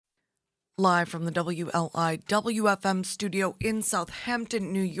Live from the WLIW-FM studio in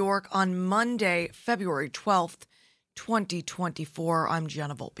Southampton, New York on Monday, February 12th, 2024. I'm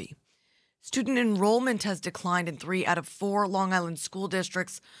Gianna Volpe. Student enrollment has declined in 3 out of 4 Long Island school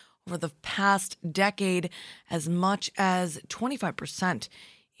districts over the past decade, as much as 25%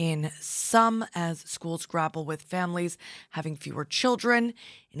 in some, as schools grapple with families having fewer children,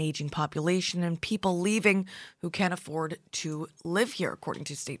 an aging population, and people leaving who can't afford to live here, according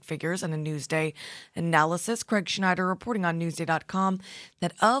to state figures and a Newsday analysis. Craig Schneider reporting on Newsday.com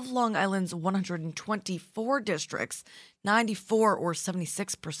that of Long Island's 124 districts, 94 or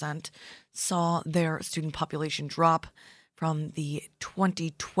 76% saw their student population drop from the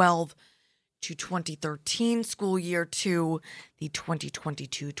 2012 to 2013 school year to the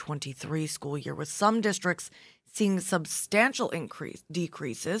 2022-23 school year, with some districts seeing substantial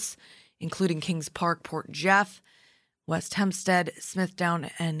decreases, including Kings Park, Port Jeff, West Hempstead, Smithdown,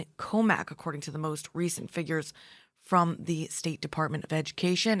 and Comac, according to the most recent figures from the State Department of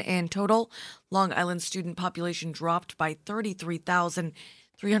Education. In total, Long Island student population dropped by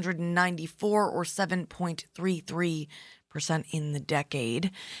 33,394 or 7.33% in the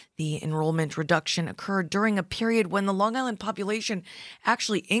decade. The enrollment reduction occurred during a period when the Long Island population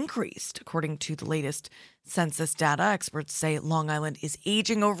actually increased. According to the latest census data, experts say Long Island is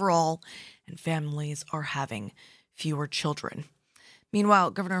aging overall and families are having fewer children.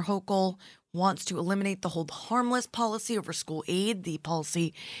 Meanwhile, Governor Hochul wants to eliminate the hold harmless policy over school aid. The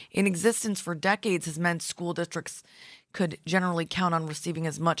policy, in existence for decades, has meant school districts could generally count on receiving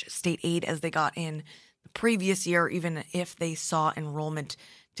as much state aid as they got in the previous year, even if they saw enrollment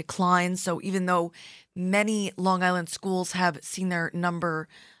decline. So even though many Long Island schools have seen their number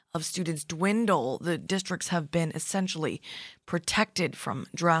of students dwindle, the districts have been essentially protected from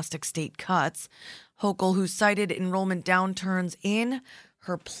drastic state cuts. Hochul, who cited enrollment downturns in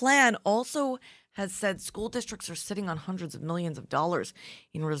her plan, also has said school districts are sitting on hundreds of millions of dollars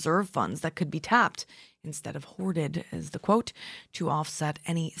in reserve funds that could be tapped instead of hoarded, as the quote, to offset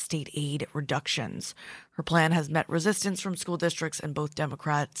any state aid reductions. Her plan has met resistance from school districts and both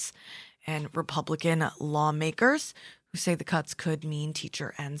Democrats and Republican lawmakers, who say the cuts could mean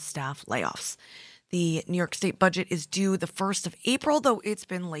teacher and staff layoffs. The New York State budget is due the 1st of April, though it's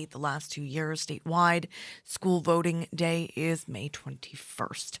been late the last 2 years statewide. School voting day is May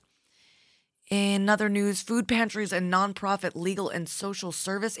 21st. In other news, food pantries and nonprofit legal and social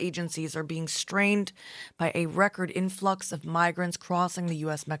service agencies are being strained by a record influx of migrants crossing the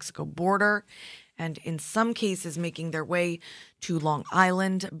U.S.-Mexico border and in some cases making their way to Long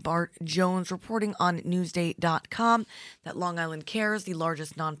Island. Bart Jones reporting on Newsday.com that Long Island Cares, the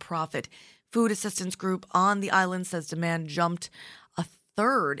largest nonprofit food assistance group on the island, says demand jumped a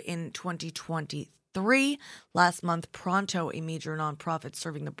third in 2023. Last month, Pronto, a major nonprofit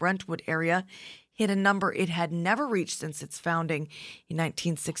serving the Brentwood area, hit a number it had never reached since its founding in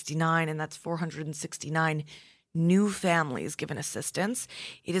 1969, and that's 469 new families given assistance.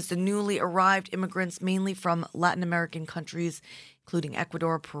 It is the newly arrived immigrants, mainly from Latin American countries, including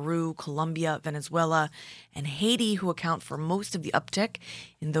Ecuador, Peru, Colombia, Venezuela, and Haiti, who account for most of the uptick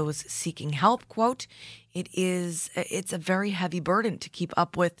in those seeking help. Quote, it's a very heavy burden to keep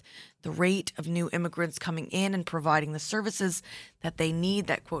up with the rate of new immigrants coming in and providing the services that they need.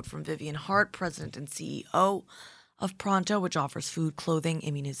 That quote from Vivian Hart, president and CEO of Pronto, which offers food, clothing,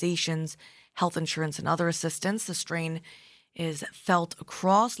 immunizations, health insurance, and other assistance. The strain is felt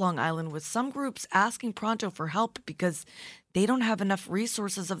across Long Island, with some groups asking Pronto for help because they don't have enough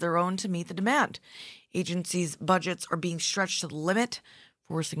resources of their own to meet the demand. Agencies' budgets are being stretched to the limit,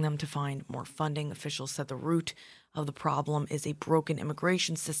 forcing them to find more funding. Officials said the root of the problem is a broken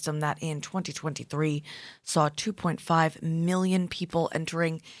immigration system that in 2023 saw 2.5 million people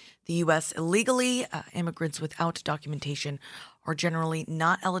entering the U.S. illegally. Immigrants without documentation are generally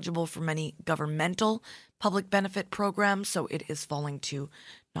not eligible for many governmental public benefit programs, so it is falling to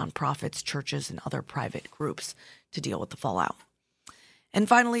nonprofits, churches, and other private groups to deal with the fallout. And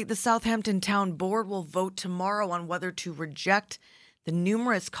finally, the Southampton Town Board will vote tomorrow on whether to reject the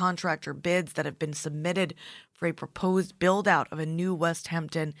numerous contractor bids that have been submitted for a proposed build-out of a new West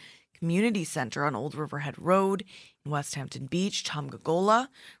Hampton Community Center on Old Riverhead Road in West Hampton Beach. Tom Gagola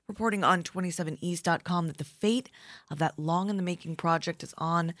reporting on 27east.com that the fate of that long-in-the-making project is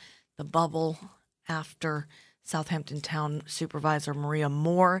on the bubble after Southampton Town Supervisor Maria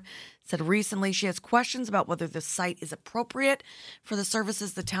Moore said recently she has questions about whether the site is appropriate for the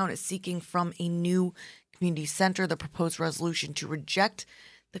services the town is seeking from a new community center. The proposed resolution to reject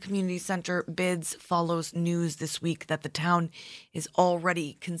the community center bids follows news this week that the town is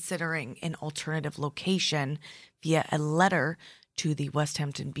already considering an alternative location via a letter to the West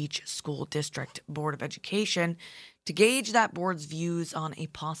Hampton Beach School District Board of Education to gauge that board's views on a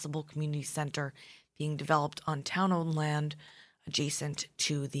possible community center being developed on town-owned land adjacent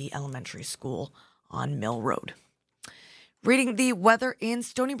to the elementary school on Mill Road. Reading the weather in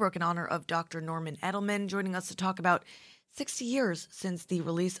Stony Brook in honor of Dr. Norman Edelman, joining us to talk about 60 years since the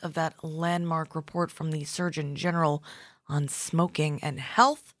release of that landmark report from the Surgeon General on smoking and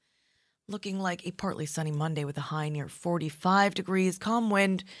health. Looking like a partly sunny Monday with a high near 45 degrees. Calm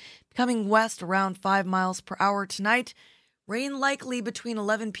wind becoming west around 5 miles per hour tonight. Rain likely between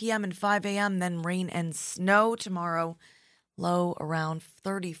 11 p.m. and 5 a.m., then rain and snow tomorrow. Low around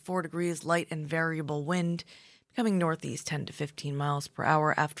 34 degrees, light and variable wind becoming northeast 10 to 15 miles per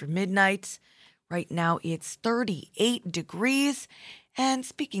hour after midnight. Right now it's 38 degrees. And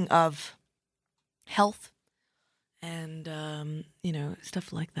speaking of health and,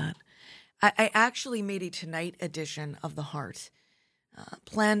 stuff like that, I actually made a tonight edition of The Heart,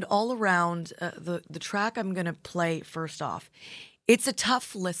 planned all around the track I'm going to play first off. It's a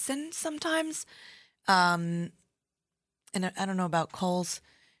tough listen sometimes, and I don't know about calls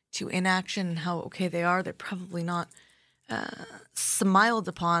to inaction and how okay they are. They're probably not smiled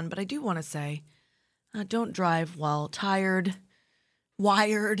upon, but I do want to say, don't drive while tired,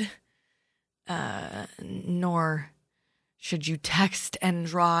 wired, nor should you text and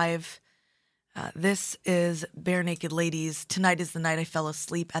drive. This is Bare Naked Ladies. Tonight is the night I fell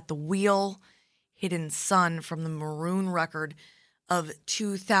asleep at the wheel. Hidden Sun from the Maroon record of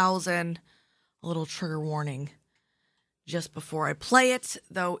 2000. A little trigger warning just before I play it,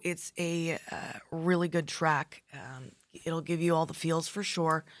 though it's a really good track. It'll give you all the feels for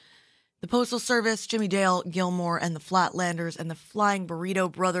sure. The Postal Service, Jimmy Dale, Gilmore, and the Flatlanders, and the Flying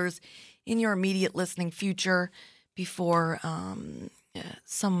Burrito Brothers in your immediate listening future before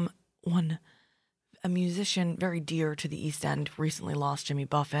a musician very dear to the East End recently lost, Jimmy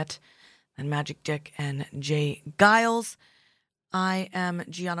Buffett, and Magic Dick and Jay Giles. I am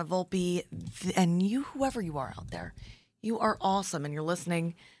Gianna Volpe, and you, whoever you are out there, you are awesome, and you're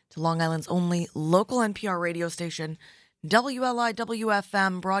listening to Long Island's only local NPR radio station,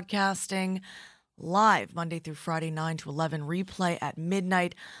 WLIW-FM, broadcasting live Monday through Friday, 9 to 11, replay at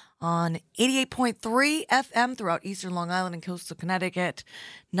midnight on 88.3 FM throughout eastern Long Island and coastal Connecticut,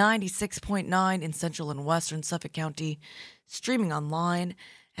 96.9 in central and western Suffolk County, streaming online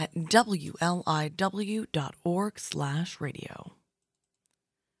at WLIW.org/radio.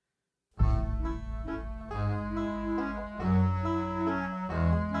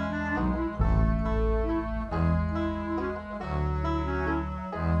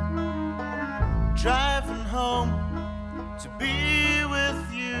 Driving home to be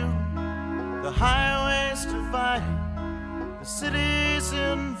with you, the highways divided, the city's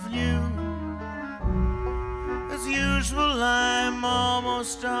in view. As usual, I'm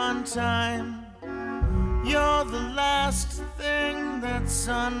almost on time. You're the last thing that's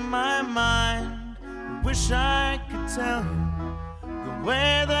on my mind. I wish I could tell you the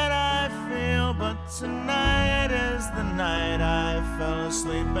way that I feel, but tonight is the night I fell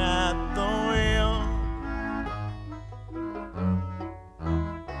asleep at the wheel.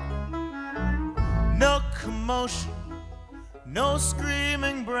 No commotion, no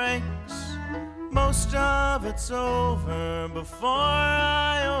screaming brakes. Most of it's over before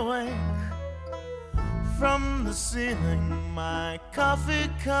I awake. From the ceiling, my coffee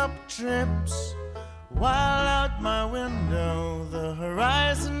cup drips, while out my window the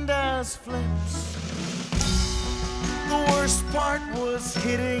horizon does flips. The worst part was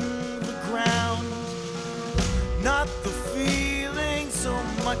hitting the ground, not the feeling so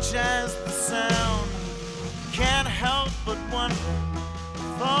much as the sound. Can't help but wonder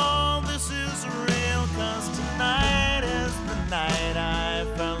if all this is real, 'cause tonight is the night I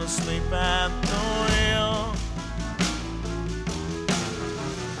fell asleep at the wheel.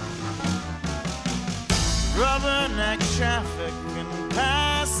 Rubberneck traffic and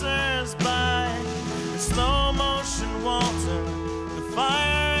passers-by, in slow motion Walter, the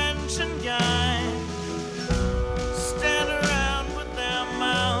fire engine guy, stand around with their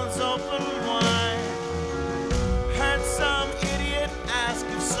mouths open wide. Heard some idiot ask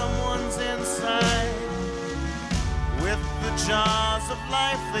if someone's inside. With the jaws of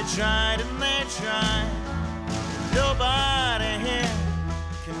life they tried and they tried. Nobody here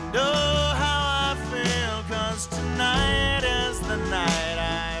can know how I feel, 'cause tonight is the night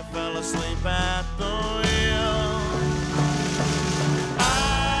I fell asleep at the wheel.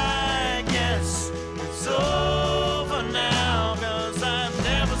 I guess it's over now, 'cause I've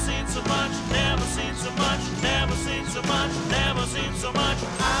never seen so much, never seen so much, never seen so much, never seen so much.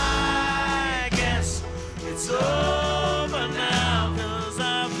 I guess it's over now.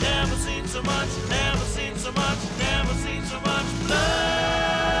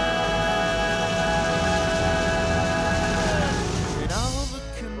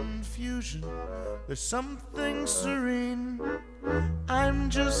 there's something serene. I'm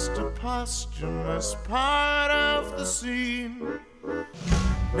just a posthumous part of the scene.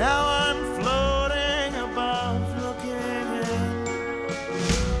 Now I'm floating above, looking in,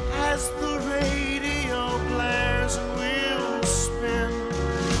 as the radio blares and wheels spin.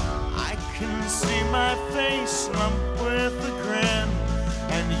 I can see my face lump with a grin,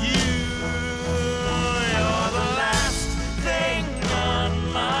 and you're the last thing on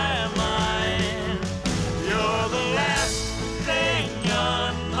my mind. You're the last thing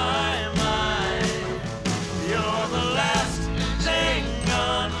on my mind. You're the last thing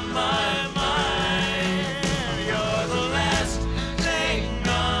on my mind. You're the last thing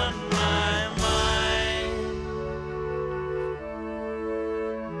on my mind.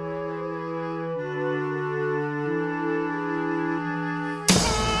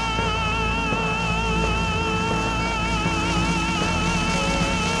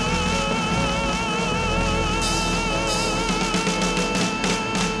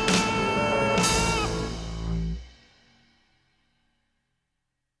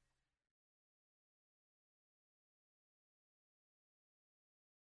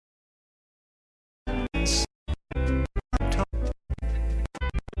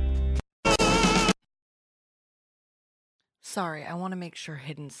 Sorry, I want to make sure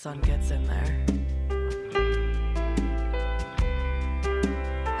Hidden Sun gets in there.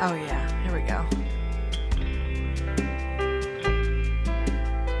 Oh yeah, here we go.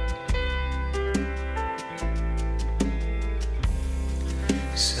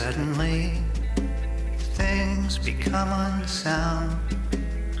 Suddenly, things become unsound.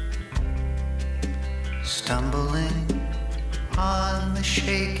 Stumbling on the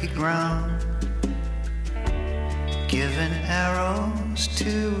shaky ground. Given arrows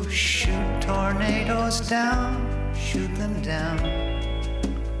to shoot tornadoes down, shoot them down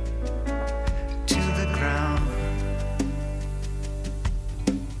to the ground.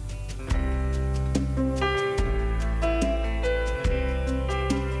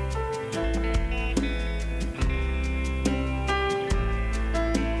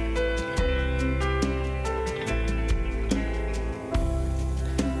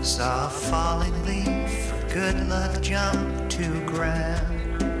 Saw a falling leaf, good luck jump to grab.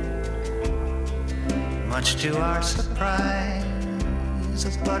 Much to our surprise,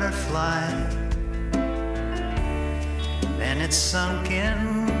 a butterfly. Then it sunk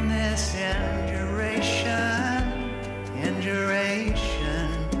in this induration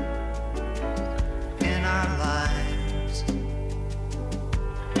in our lives.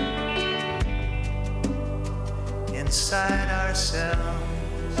 Inside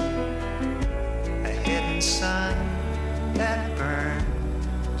ourselves, a hidden sun that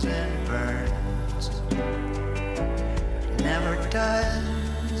burns and burns, never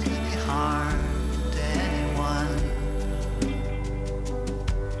does any harm to anyone.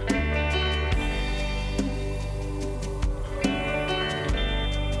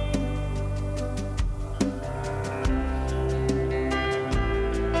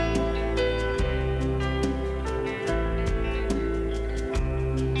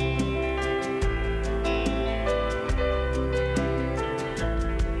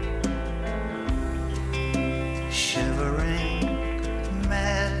 Shivering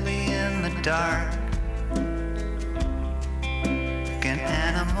madly in the dark, like an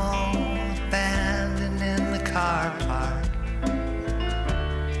animal abandoned in the car park.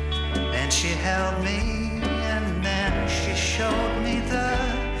 And she held me, and then she showed me the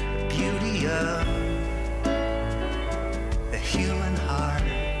beauty of the human heart.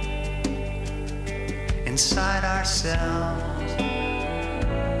 Inside ourselves,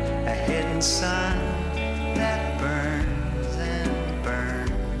 a hidden sun that burns and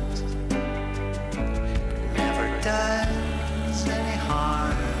burns, never does any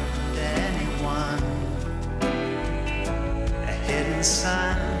harm to anyone. A hidden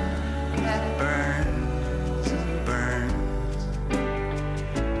sun that burns and burns,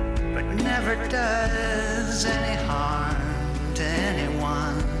 but never does any harm to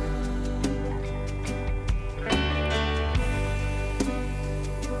anyone.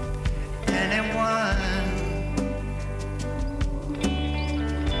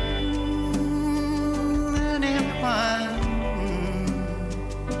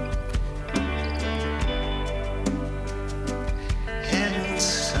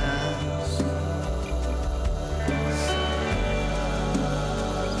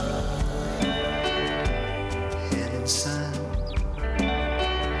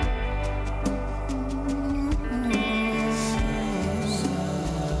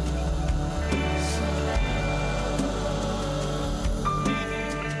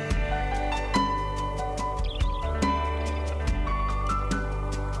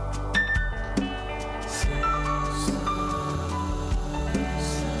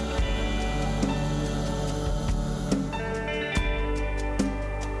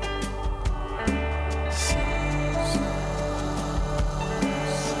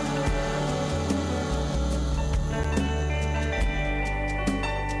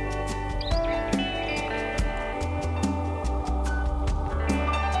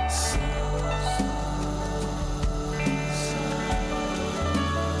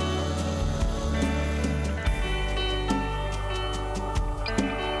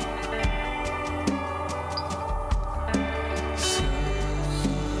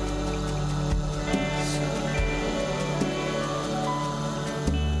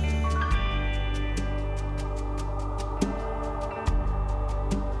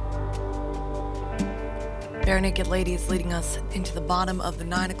 Bare Naked Ladies leading us into the bottom of the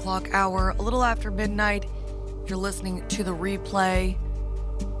 9 o'clock hour, a little after midnight. You're listening to the replay.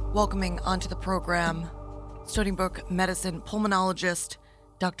 Welcoming onto the program, Stony Brook Medicine pulmonologist,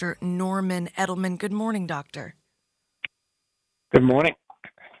 Dr. Norman Edelman. Good morning, doctor. Good morning.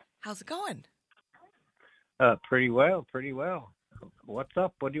 How's it going? Pretty well. What's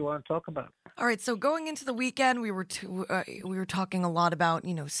up? What do you want to talk about? All right, so going into the weekend, we were talking a lot about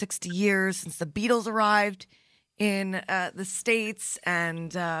 60 years since the Beatles arrived in the States,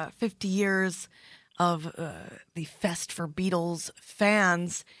 and 50 years of the Fest for Beatles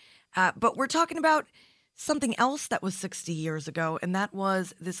fans. But we're talking about something else that was 60 years ago, and that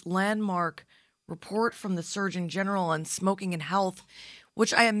was this landmark report from the Surgeon General on smoking and health,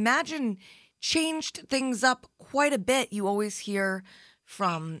 which I imagine changed things up quite a bit. You always hear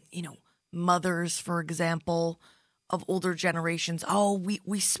from, mothers, for example, of older generations,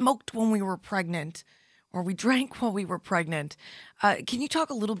 we smoked when we were pregnant, or we drank while we were pregnant. Can you talk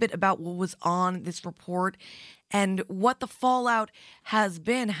a little bit about what was on this report and what the fallout has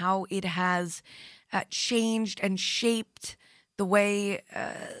been, how it has changed and shaped the way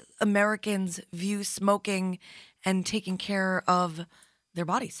Americans view smoking and taking care of their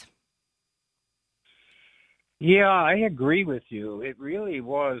bodies? Yeah, I agree with you. It really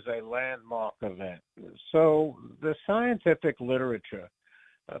was a landmark event. So the scientific literature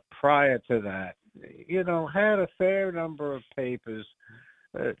prior to that, had a fair number of papers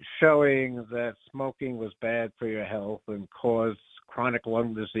showing that smoking was bad for your health and caused chronic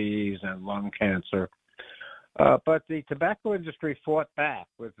lung disease and lung cancer. But the tobacco industry fought back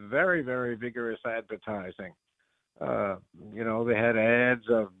with very, very vigorous advertising. They had ads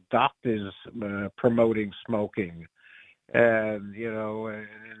of doctors promoting smoking. And,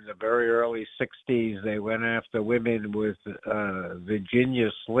 in the very early 60s, they went after women with Virginia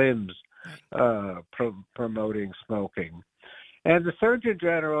Slims promoting smoking. And the Surgeon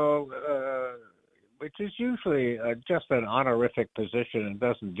General, which is usually just an honorific position and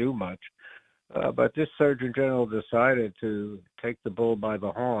doesn't do much, but this Surgeon General decided to take the bull by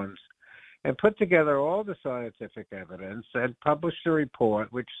the horns and put together all the scientific evidence and published a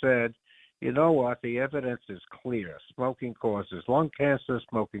report which said, you know what, the evidence is clear. Smoking causes lung cancer,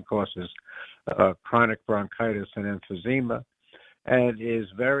 smoking causes chronic bronchitis and emphysema, and is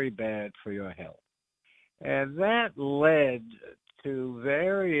very bad for your health. And that led to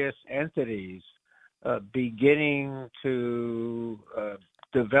various entities beginning to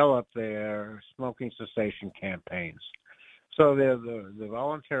develop their smoking cessation campaigns. So the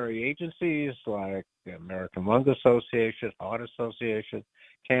voluntary agencies like the American Lung Association, Heart Association,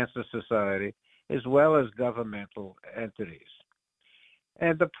 Cancer Society, as well as governmental entities.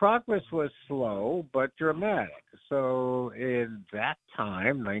 And the progress was slow but dramatic. So in that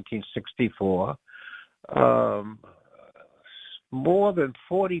time, 1964, more than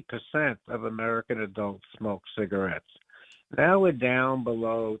 40% of American adults smoke cigarettes. Now we're down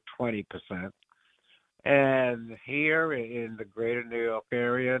below 20%. And here in the greater New York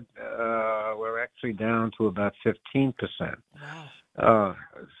area, we're actually down to about 15%. Wow.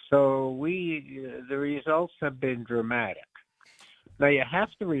 So the results have been dramatic. Now, you have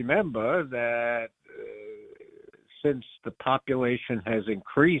to remember that since the population has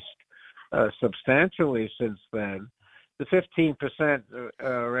increased substantially since then, the 15%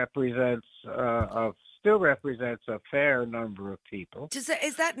 still represents a fair number of people. Is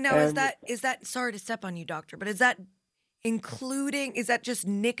that sorry to step on you, doctor, but is that just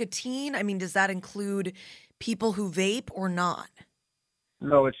nicotine? I mean, does that include people who vape or not?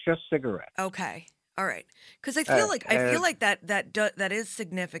 No, it's just cigarettes. Okay. All right. Because I feel like that is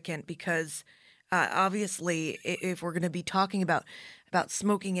significant because obviously if we're going to be talking about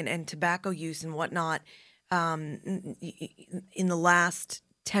smoking and tobacco use and whatnot in the last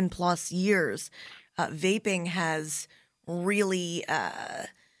 10 plus years, vaping has really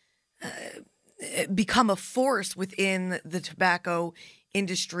become a force within the tobacco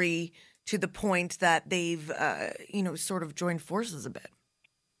industry to the point that they've, sort of joined forces a bit.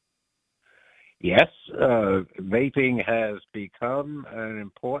 Yes, vaping has become an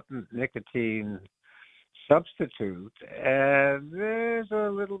important nicotine substitute, and there's a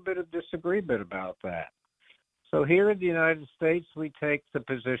little bit of disagreement about that. So here in the United States, we take the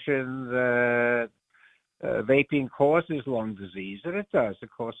position that vaping causes lung disease, and it does. It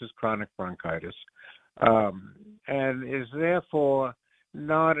causes chronic bronchitis, and is therefore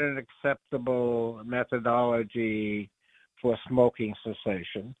not an acceptable methodology for smoking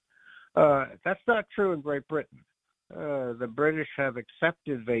cessation. That's not true in Great Britain. The British have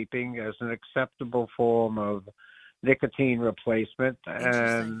accepted vaping as an acceptable form of nicotine replacement,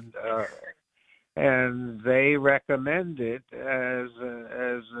 and and they recommend it as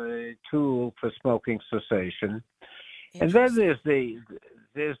a tool for smoking cessation. And then there's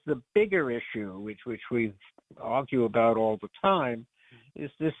the bigger issue, which we argue about all the time,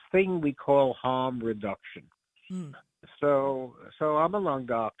 is this thing we call harm reduction. Hmm. So I'm a lung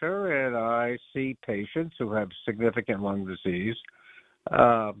doctor, and I see patients who have significant lung disease,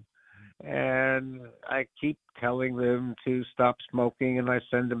 and I keep telling them to stop smoking, and I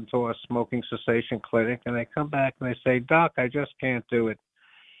send them to a smoking cessation clinic, and they come back and they say, "Doc, I just can't do it."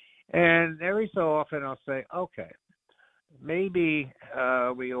 And every so often I'll say, "Okay, maybe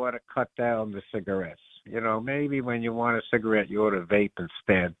we ought to cut down the cigarettes. Maybe when you want a cigarette, you ought to vape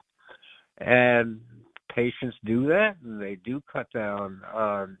instead." And patients do that, and they do cut down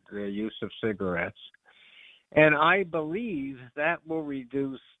on their use of cigarettes. And I believe that will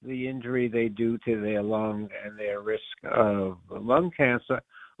reduce the injury they do to their lung and their risk of lung cancer,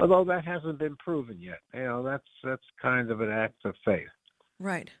 although that hasn't been proven yet. That's kind of an act of faith.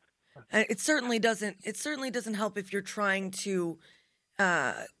 Right. It certainly doesn't. It certainly doesn't help if you're trying to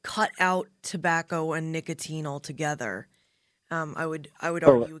cut out tobacco and nicotine altogether. I would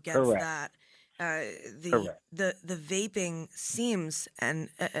argue against Correct. that. Correct. The vaping seems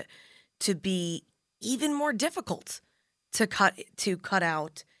to be even more difficult to cut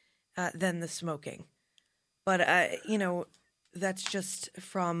out than the smoking. But that's just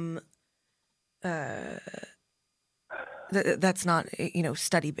from that's not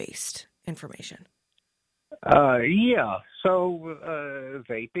study-based information. Yeah. So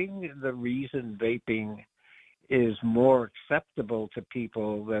vaping, the reason vaping is more acceptable to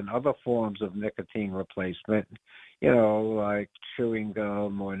people than other forms of nicotine replacement, like chewing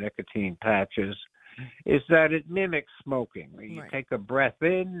gum or nicotine patches, is that it mimics smoking. You Right. take a breath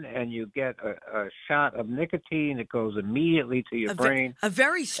in and you get a shot of nicotine. It goes immediately to your brain. A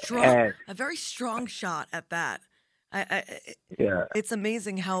very strong shot at that. Yeah. It's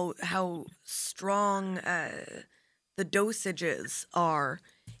amazing how strong the dosages are,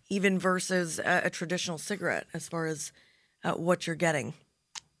 even versus a traditional cigarette, as far as what you're getting.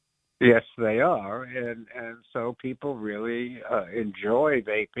 Yes, they are, and so people really enjoy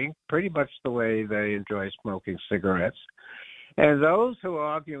vaping pretty much the way they enjoy smoking cigarettes. And those who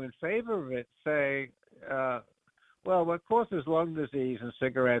argue in favor of it say, well, what causes lung disease in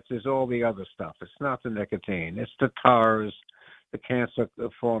cigarettes is all the other stuff. It's not the nicotine. It's the tars, the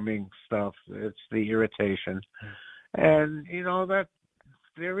cancer-forming stuff. It's the irritation. And, that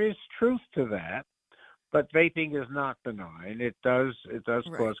there is truth to that. But vaping is not benign. It does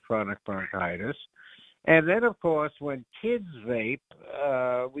Right. cause chronic bronchitis. And then, of course, when kids vape,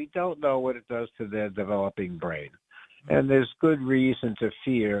 we don't know what it does to their developing brain. And there's good reason to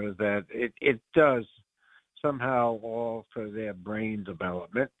fear that it does somehow alter their brain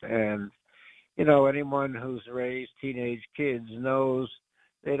development. And, anyone who's raised teenage kids knows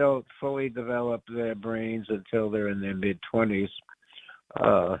they don't fully develop their brains until they're in their mid-20s.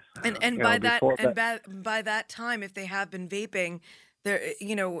 And by that time, if they have been vaping, they're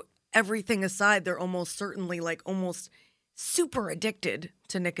everything aside, they're almost certainly almost super addicted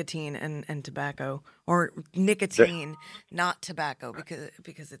to nicotine and tobacco, or nicotine, not tobacco,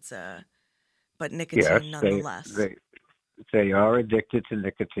 because it's but nicotine nonetheless. They are addicted to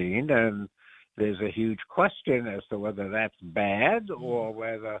nicotine, and there's a huge question as to whether that's bad or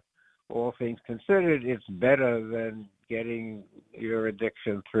whether, all things considered, it's better than getting your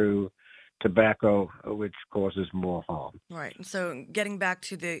addiction through tobacco, which causes more harm. Right. So getting back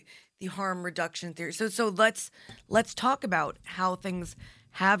to the harm reduction theory. So let's talk about how things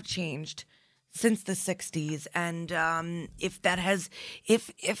have changed since the 60s, and if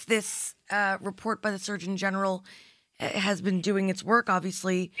this report by the Surgeon General has been doing its work.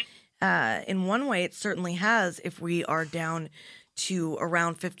 Obviously, in one way, it certainly has. If we are down to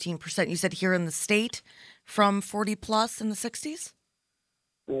around 15%, you said here in the state, from 40 plus in the 60s.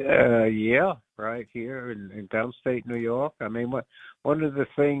 Yeah, right here in downstate New York. I mean, one of the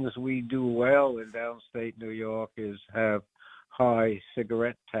things we do well in downstate New York is have high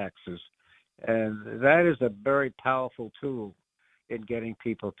cigarette taxes, and that is a very powerful tool in getting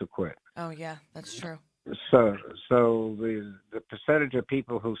people to quit. Oh yeah, that's true. So the percentage of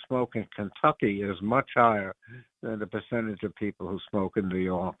people who smoke in Kentucky is much higher than the percentage of people who smoke in New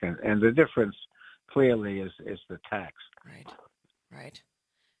York, and the difference clearly is the tax. Right.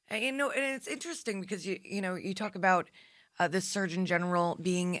 And, and it's interesting because you talk about the Surgeon General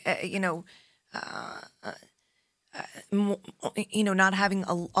being not having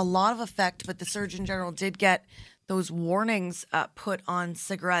a lot of effect, but the Surgeon General did get those warnings put on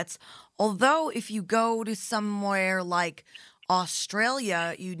cigarettes. Although if you go to somewhere like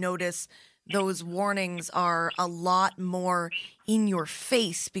Australia, you notice those warnings are a lot more in your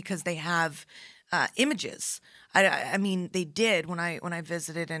face because they have images. I mean, they did when I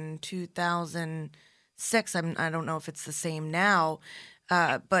visited in 2006. I don't know if it's the same now,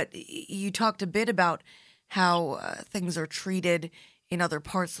 but you talked a bit about how things are treated in other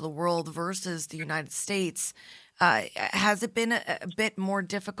parts of the world versus the United States. Has it been a bit more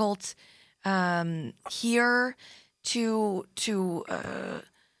difficult here to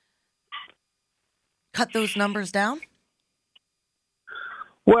cut those numbers down?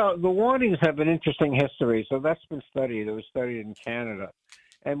 Well, the warnings have an interesting history, so that's been studied. It was studied in Canada.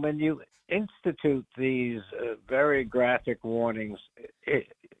 And when you institute these very graphic warnings,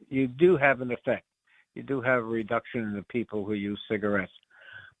 you do have an effect. You do have a reduction in the people who use cigarettes.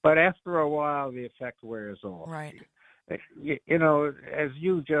 But after a while, the effect wears off. Right. You know, as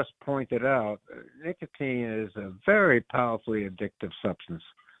you just pointed out, nicotine is a very powerfully addictive substance.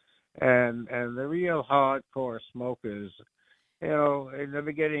 And the real hardcore smokers, you know, in the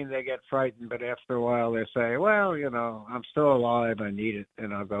beginning they get frightened, but after a while they say, well, you know, I'm still alive, I need it,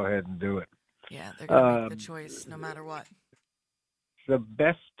 and I'll go ahead and do it. Yeah, they're going to make the choice no matter what. The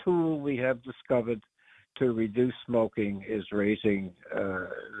best tool we have discovered to reduce smoking is raising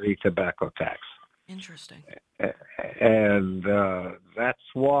the tobacco tax. Interesting. And that's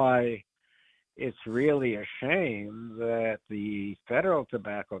why it's really a shame that the federal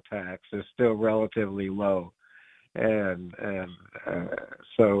tobacco tax is still relatively low. And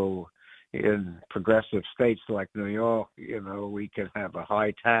so in progressive states like New York, you know, we can have a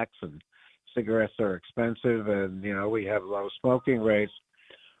high tax and cigarettes are expensive and, you know, we have low smoking rates.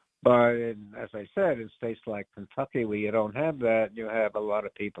 But as I said, in states like Kentucky where you don't have that, you have a lot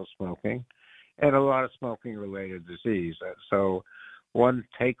of people smoking and a lot of smoking-related disease. So one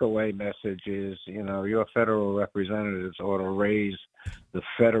takeaway message is, you know, your federal representatives ought to raise the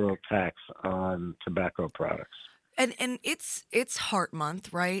federal tax on tobacco products. And it's Heart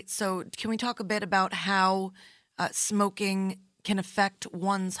Month, right? So can we talk a bit about how smoking can affect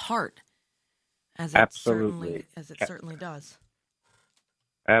one's heart, as it certainly does?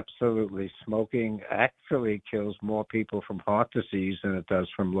 Absolutely. Smoking actually kills more people from heart disease than it does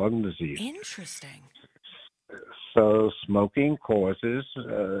from lung disease. Interesting. So smoking causes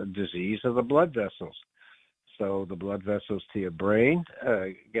disease of the blood vessels. So the blood vessels to your brain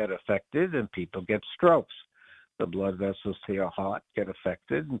get affected and people get strokes. The blood vessels to your heart get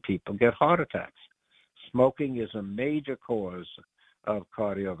affected and people get heart attacks. Smoking is a major cause of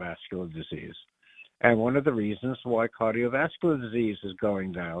cardiovascular disease. And one of the reasons why cardiovascular disease is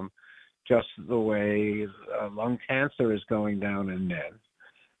going down, just the way lung cancer is going down in men,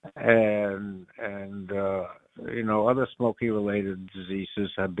 and you know, other smoking-related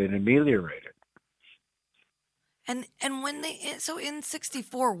diseases have been ameliorated. And when so in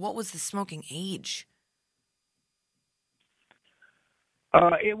 '64, what was the smoking age?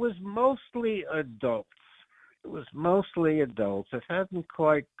 It was mostly adults. It hasn't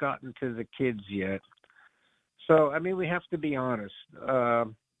quite gotten to the kids yet. So, I mean, we have to be honest.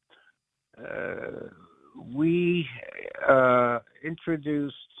 We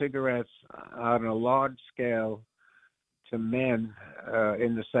introduced cigarettes on a large scale to men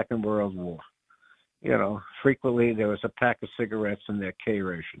in the Second World War. You know, frequently there was a pack of cigarettes in their K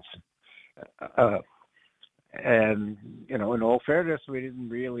rations. And, you know, in all fairness, we didn't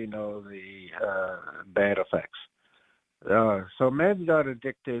really know the bad effects. So men got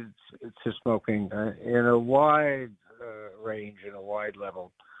addicted to smoking in a wide range, in a wide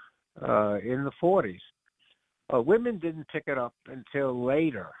level, in the 40s. Women didn't pick it up until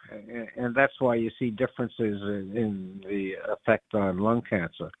later, and that's why you see differences in the effect on lung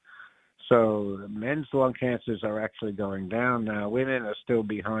cancer. So men's lung cancers are actually going down now. Women are still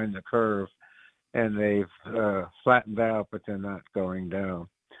behind the curve, and they've flattened out, but they're not going down.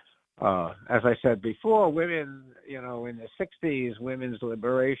 As I said before, women, you know, in the 60s, women's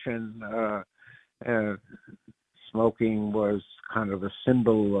liberation, smoking was kind of a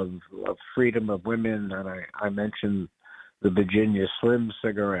symbol of freedom of women, and I mentioned the Virginia Slim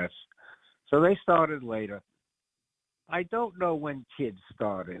cigarettes. So they started later. I don't know when kids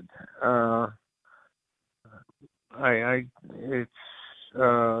started.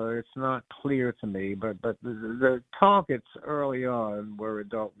 It's not clear to me, but the targets early on were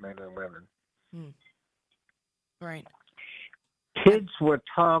adult men and women. Right. Kids were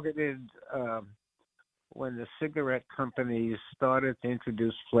targeted when the cigarette companies started to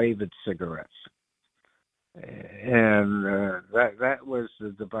introduce flavored cigarettes. And that was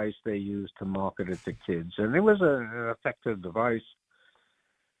the device they used to market it to kids. And it was an effective device.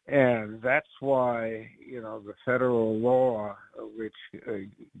 And that's why, the federal law, which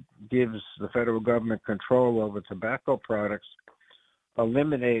gives the federal government control over tobacco products,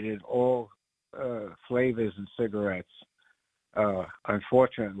 eliminated all flavors in cigarettes,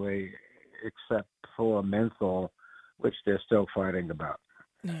 unfortunately, except for menthol, which they're still fighting about.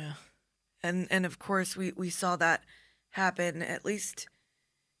 Yeah. And of course, we saw that happen, at least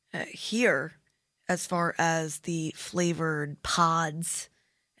here, as far as the flavored pods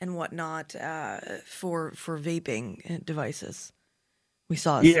and whatnot for vaping devices. We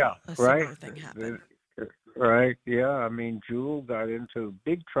saw a similar thing happen. Right, yeah. I mean, Juul got into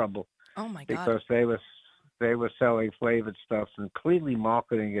big trouble. Oh my God! Because they were selling flavored stuff and clearly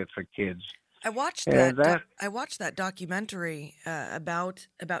marketing it for kids. I watched that. I watched that documentary about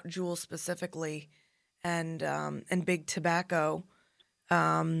Juul specifically, and big tobacco.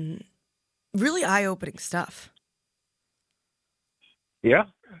 Really eye-opening stuff. Yeah.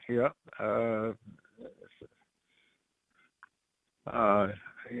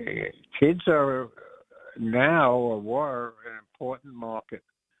 Kids are now, or were, an important market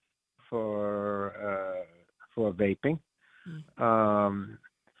for vaping.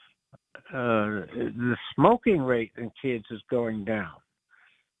 The smoking rate in kids is going down.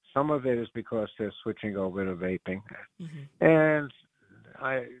 Some of it is because they're switching over to vaping, and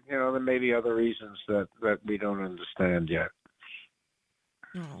there may be other reasons that we don't understand yet.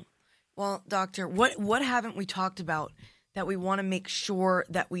 Oh. Well, doctor, what haven't we talked about that we want to make sure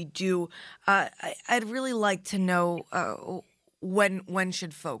that we do? I'd really like to know when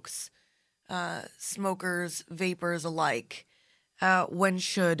should folks, smokers, vapors alike, when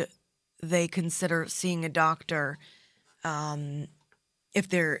should they consider seeing a doctor if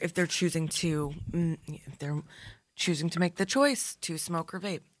they're choosing to make the choice to smoke or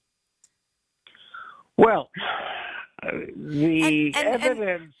vape? Well, the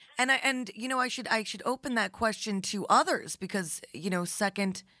evidence, and I should open that question to others, because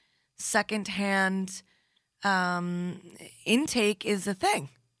secondhand intake is a thing.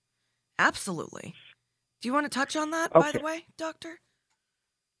 Absolutely. Do you want to touch on that, by the way, doctor?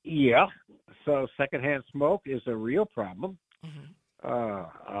 Yeah. So secondhand smoke is a real problem.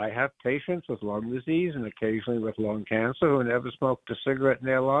 I have patients with lung disease and occasionally with lung cancer who never smoked a cigarette in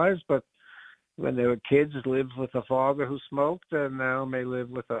their lives, but when they were kids, lived with a father who smoked, and now may live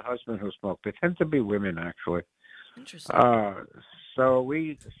with a husband who smoked. They tend to be women, actually. Interesting. So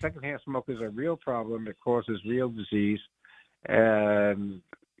secondhand smoke is a real problem. It causes real disease, and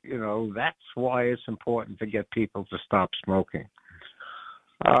that's why it's important to get people to stop smoking.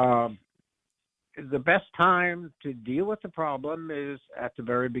 The best time to deal with the problem is at the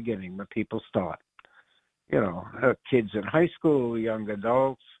very beginning, when people start. Kids in high school, young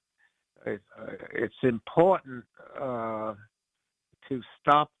adults. It's important to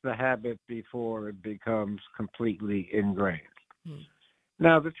stop the habit before it becomes completely ingrained.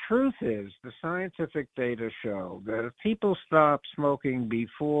 Now, the truth is, the scientific data show that if people stop smoking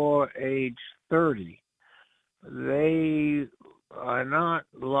before age 30, they are not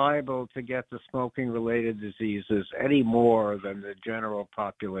liable to get the smoking-related diseases any more than the general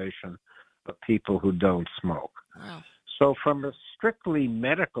population of people who don't smoke. Wow. So from a strictly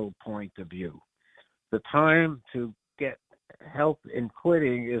medical point of view, the time to get help in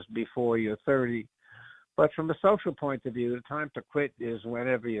quitting is before you're 30. But from a social point of view, the time to quit is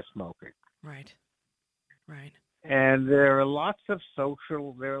whenever you're smoking. Right. And there are lots of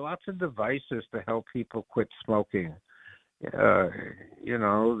devices to help people quit smoking. The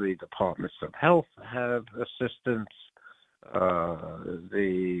departments of health have assistance.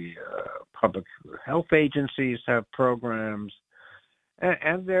 The public health agencies have programs,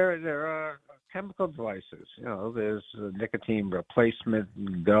 and there are chemical devices. There's nicotine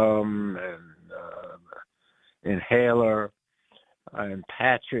replacement gum and inhaler and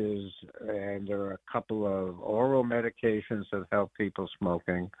patches, and there are a couple of oral medications that help people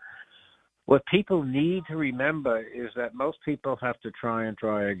smoking. What people need to remember is that most people have to try and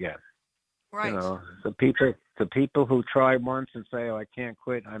try again. Right. The people who try once and say, "Oh, I can't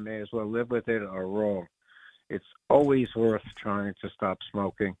quit, I may as well live with it," are wrong. It's always worth trying to stop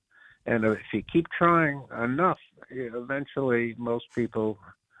smoking. And if you keep trying enough, eventually most people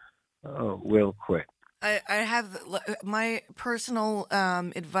will quit. I have my personal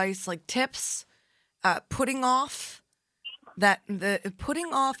advice, like tips, putting off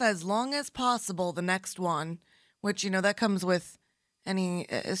as long as possible the next one, which, that comes with any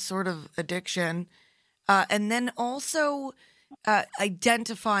sort of addiction. And then also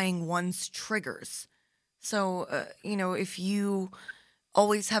identifying one's triggers. So, if you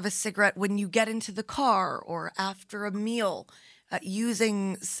always have a cigarette when you get into the car or after a meal,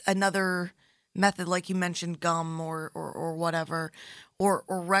 using another method, like you mentioned, gum or whatever, or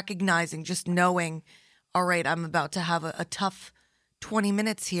recognizing, just knowing, all right, I'm about to have a tough 20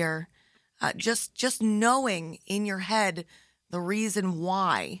 minutes here. Just knowing in your head the reason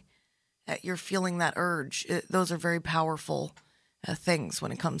why you're feeling that urge. Those are very powerful things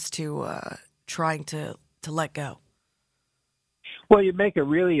when it comes to trying to let go. Well, you make a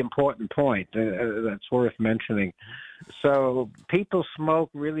really important point that's worth mentioning. So people smoke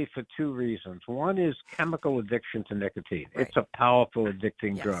really for two reasons. One is chemical addiction to nicotine. Right. It's a powerful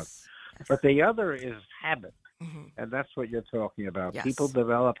addicting Yes. drug. Yes. But the other is habit. Mm-hmm. And that's what you're talking about. Yes. People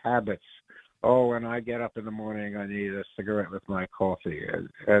develop habits. Oh, when I get up in the morning, I need a cigarette with my coffee.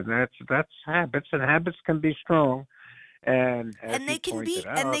 And that's habits, and habits can be strong. And as And they you can pointed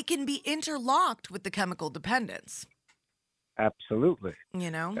be out, interlocked with the chemical dependence. absolutely.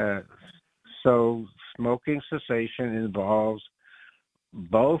 You know? So smoking cessation involves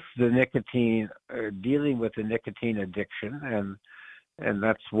both the nicotine, dealing with the nicotine addiction, and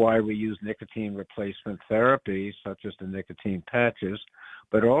that's why we use nicotine replacement therapy, such as the nicotine patches,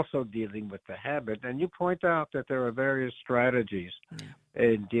 but also dealing with the habit. And you point out that there are various strategies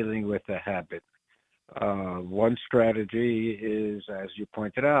in dealing with the habit. One strategy is, as you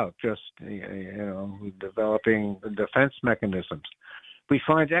pointed out, just developing defense mechanisms. We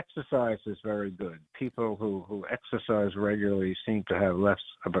find exercise is very good. People who exercise regularly seem to have less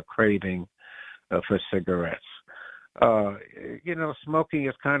of a craving for cigarettes. Smoking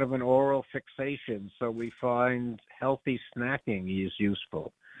is kind of an oral fixation, so we find healthy snacking is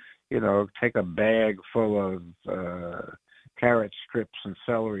useful. Take a bag full of carrot strips and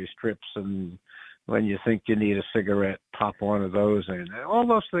celery strips, and when you think you need a cigarette, pop one of those in. All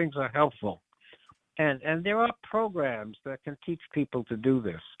those things are helpful. And there are programs that can teach people to do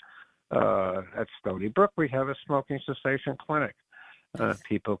this. At Stony Brook, we have a smoking cessation clinic.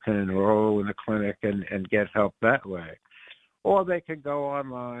 People can enroll in the clinic and get help that way. Or they could go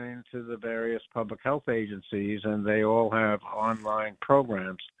online to the various public health agencies, and they all have online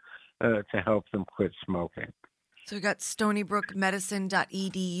programs to help them quit smoking. So we got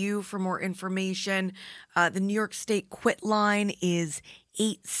stonybrookmedicine.edu for more information. The New York State Quit line is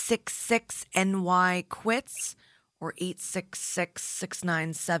 866-NY-QUITS or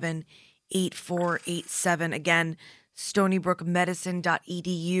 866-697-8487. Again,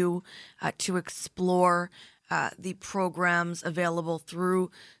 stonybrookmedicine.edu to explore the programs available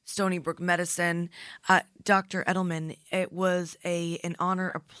through Stony Brook Medicine. Dr. Edelman, it was an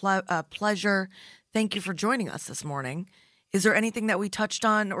honor, a pleasure. Thank you for joining us this morning. Is there anything that we touched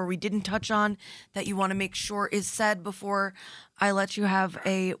on or we didn't touch on that you want to make sure is said before I let you have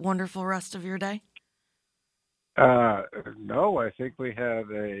a wonderful rest of your day? No, I think we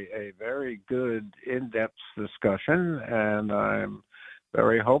have a very good in-depth discussion, and I'm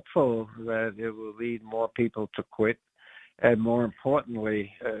very hopeful that it will lead more people to quit, and more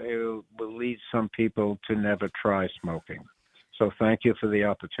importantly, it will lead some people to never try smoking. So thank you for the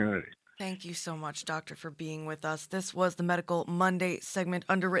opportunity. Thank you so much, Doctor, for being with us. This was the Medical Monday segment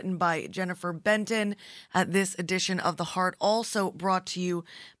underwritten by Jennifer Benton. This edition of The Heart also brought to you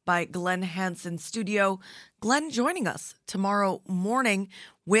by Glenn Hansen Studio. Glenn joining us tomorrow morning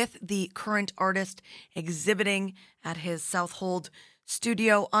with the current artist exhibiting at his Southold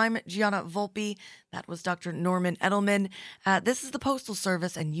studio. I'm Gianna Volpe. That was Dr. Norman Edelman. This is the Postal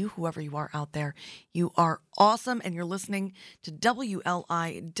Service, and you, whoever you are out there, you are awesome, and you're listening to WLIWFM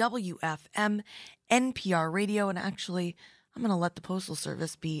NPR Radio. And actually, I'm going to let the Postal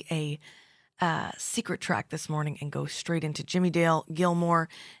Service be a secret track this morning and go straight into Jimmy Dale Gilmore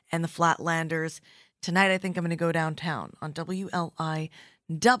and the Flatlanders. Tonight, I think I'm going to go downtown on WLIWFM.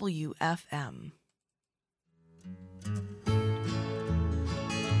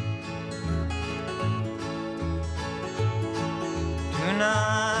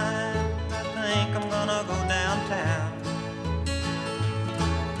 Tonight, I think I'm gonna go downtown.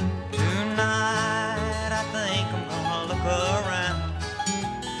 Tonight, I think I'm gonna look around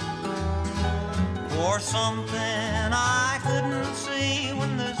for something I couldn't see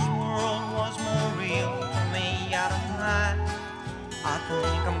when this world was more real to me out of mind. I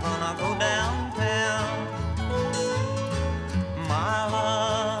think I'm gonna go downtown. My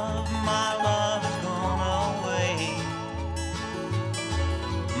love is gone away.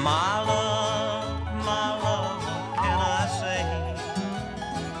 My love, what can I say?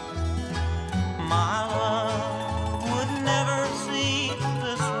 My love would never see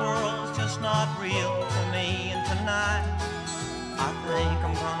this world's just not real to me. And tonight, I think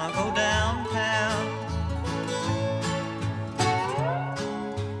I'm gonna go downtown.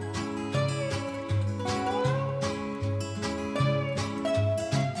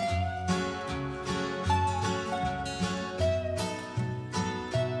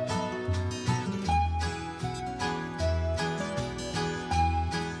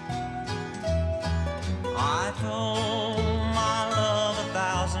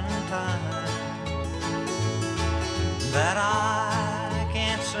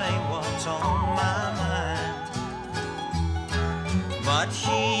 what's on my mind. But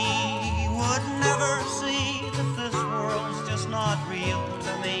she would never see that this world's just not real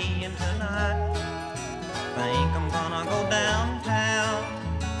to me. And tonight, think I'm gonna go downtown.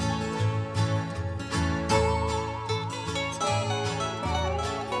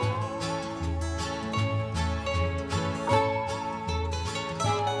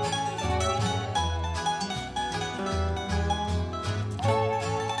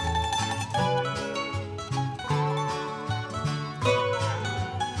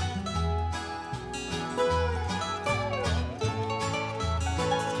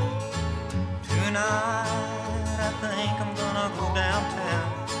 Tonight, I think I'm gonna go downtown.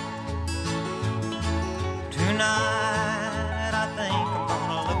 Tonight, I think I'm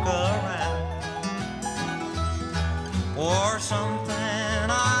gonna look around for something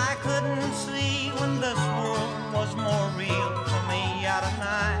I couldn't see when this world was more real to me. Out of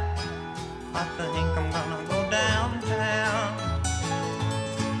night, I think I'm gonna go downtown.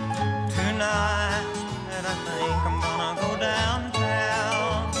 Tonight, I think I'm gonna go downtown.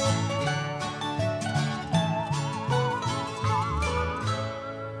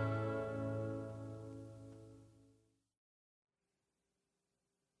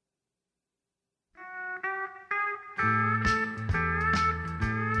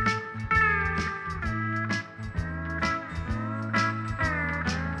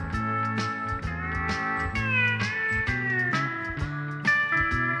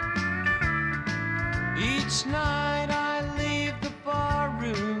 Each night I leave the bar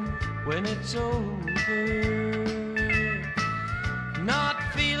room when it's over, not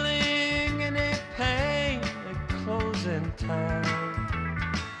feeling any pain at closing time.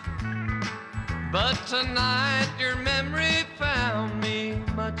 But tonight your memory found me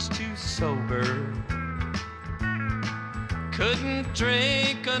much too sober. Couldn't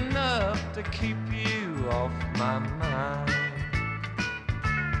drink enough to keep you off my mind.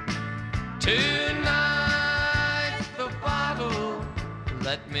 Tonight the bottle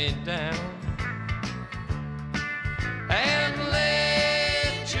let me down, and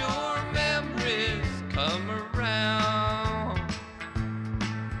let your memories come around.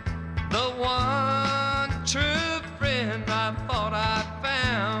 The one true friend I thought I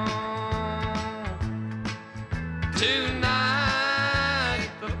found. Tonight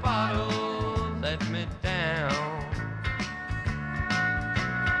the bottle let me down.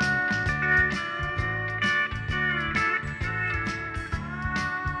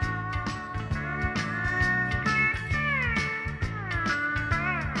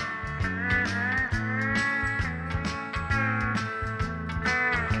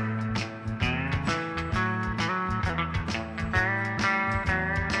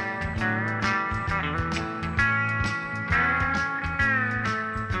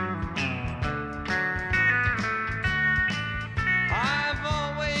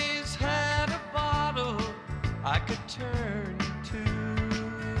 Turn to,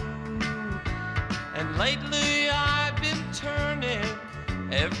 and lately I've been turning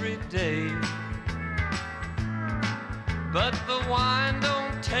every day, but the wine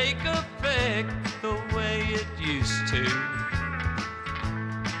don't take effect the way it used to.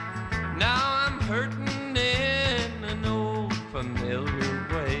 Now I'm hurting in an old familiar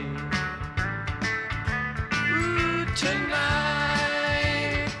way. Ooh,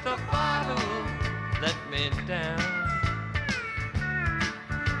 tonight the bottle let me down,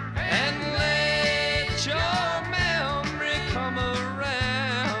 and let your memory come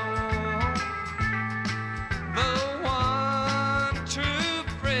around. The one true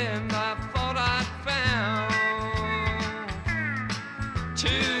friend I thought I'd found.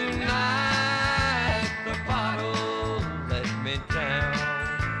 Tonight the bottle let me down.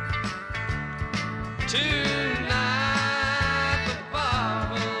 Tonight the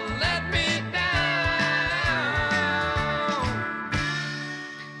bottle let me down.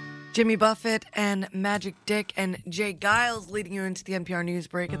 Jimmy Buffett and Magic Dick and Jay Giles leading you into the NPR News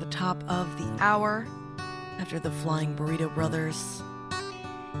Break at the top of the hour after the Flying Burrito Brothers.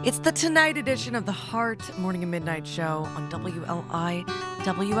 It's the Tonight edition of the Heart Morning and Midnight Show on WLI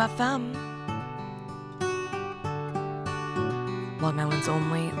WFM. Long Island's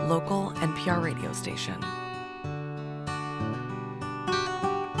only local NPR radio station.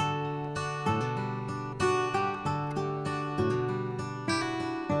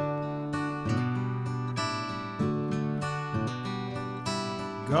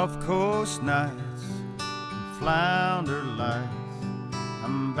 Gulf Coast nights, flounder lights,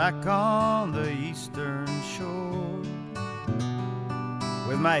 I'm back on the eastern shore.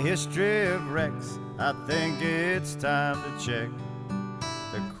 With my history of wrecks, I think it's time to check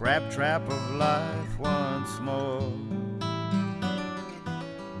the crab trap of life once more.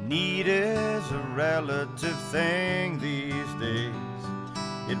 Need is a relative thing these days.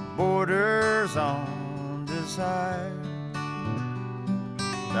 It borders on desire.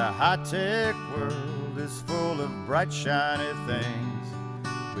 The high-tech world is full of bright, shiny things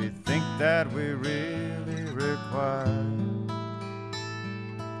we think that we really require.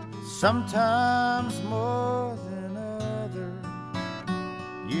 Sometimes more than others,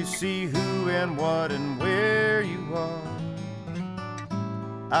 you see who and what and where you are.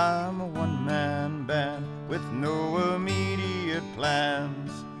 I'm a one-man band with no immediate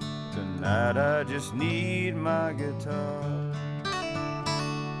plans. Tonight I just need my guitar.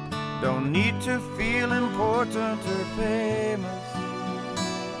 Don't need to feel important or famous.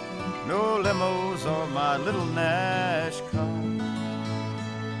 No limos or my little Nash car.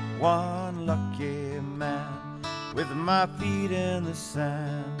 One lucky man with my feet in the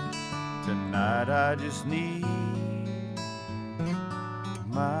sand. Tonight I just need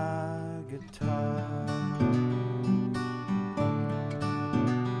my guitar.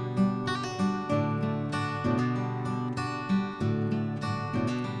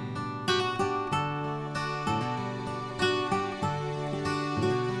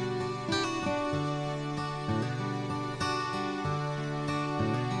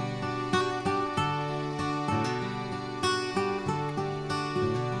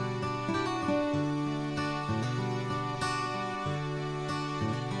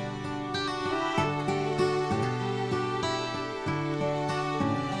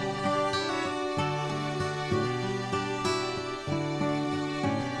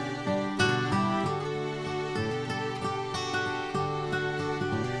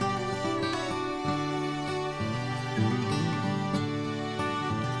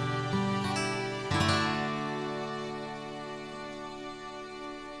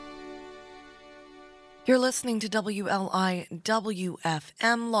 You're listening to WLIWFM,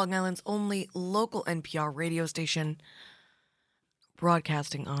 Long Island's only local NPR radio station,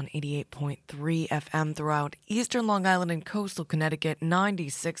 broadcasting on 88.3 FM throughout eastern Long Island and coastal Connecticut,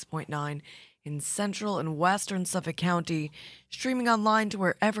 96.9 in central and western Suffolk County, streaming online to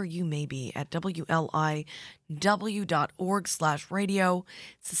wherever you may be at WLIW.org/radio.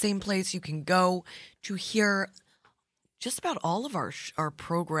 It's the same place you can go to hear just about all of our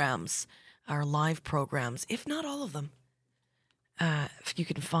programs, our live programs, if not all of them. You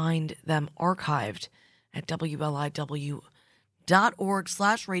can find them archived at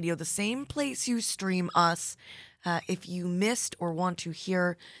WLIW.org/radio, the same place you stream us. If you missed or want to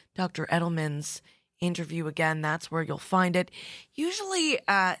hear Dr. Edelman's interview again, that's where you'll find it. Usually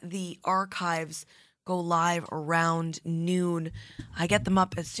the archives go live around noon. I get them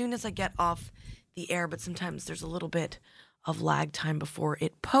up as soon as I get off the air, but sometimes there's a little bit of lag time before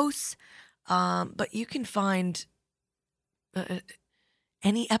it posts. But you can find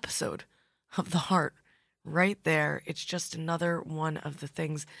any episode of The Heart right there. It's just another one of the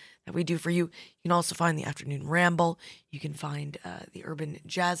things that we do for you. You can also find the Afternoon Ramble. You can find the Urban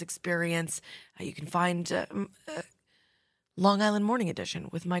Jazz Experience. You can find Long Island Morning Edition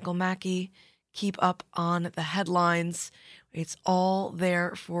with Michael Mackey. Keep up on the headlines. It's all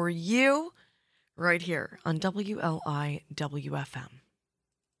there for you right here on WLIWFM.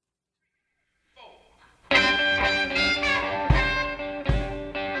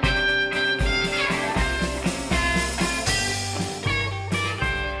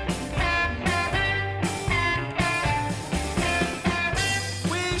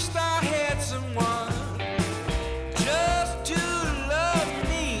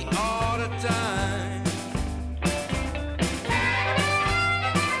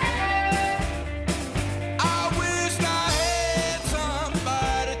 I wish I had some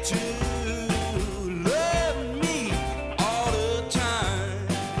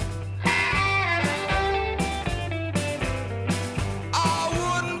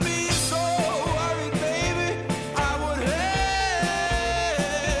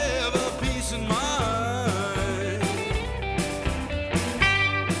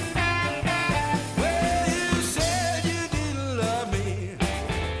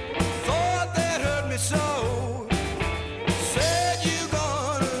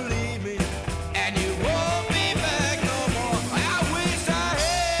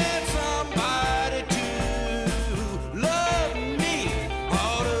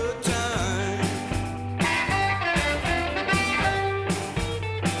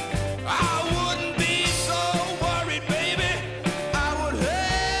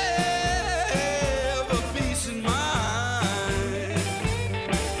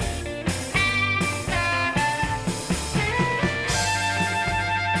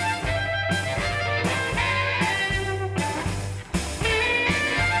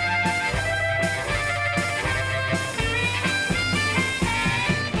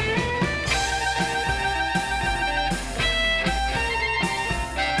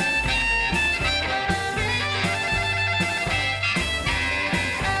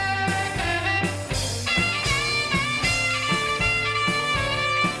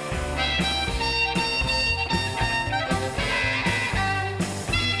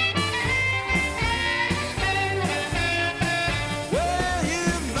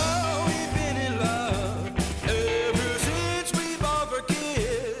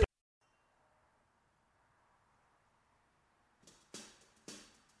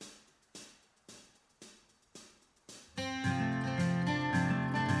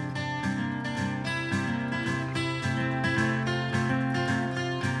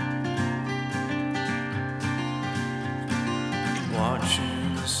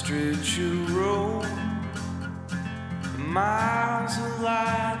stretch of road, miles of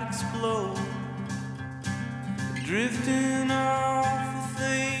light explode, drifting off the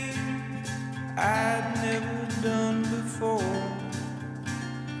things I'd never done before.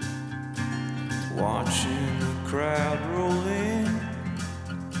 Watching the crowd roll in,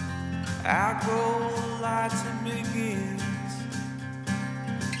 out go the lights, it begins.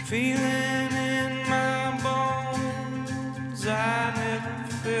 Feeling in my bones I never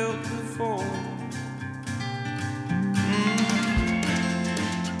felt before.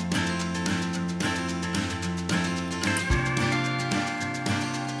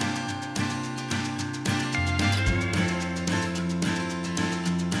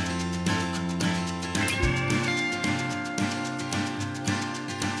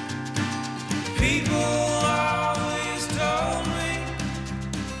 People always told me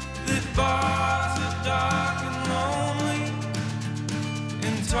that bars are dark and lonely,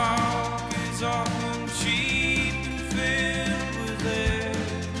 and talk is often cheap and filled with air.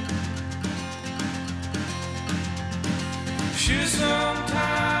 Sure,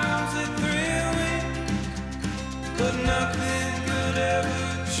 sometimes they thrill me, but nothing could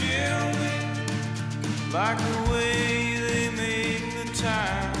ever chill me like the way they make the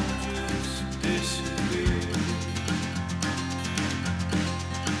time just disappear.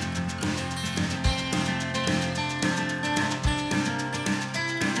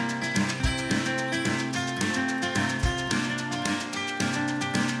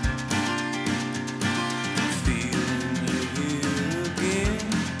 Feeling you here again,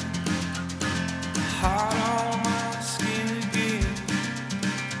 hot on my skin again.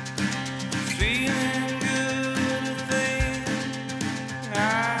 Feeling good, a thing I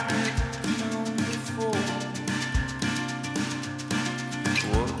never known before.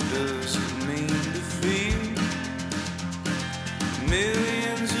 What does it mean to feel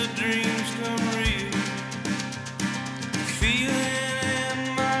millions of dreams come real? Feeling in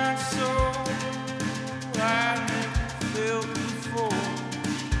my soul I never felt before.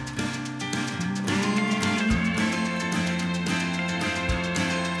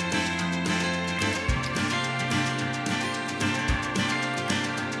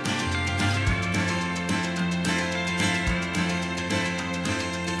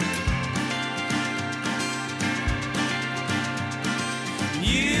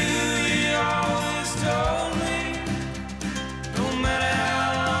 You always told me, no matter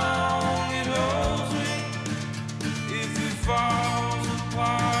how long it holds me, if it falls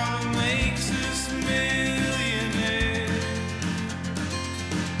apart, it makes us millionaires.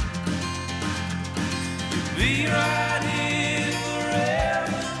 Be right here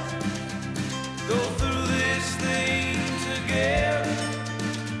forever, go through this thing together,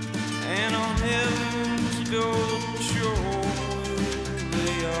 and on heaven's golden shore we'll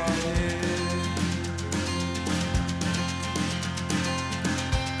lay our heads.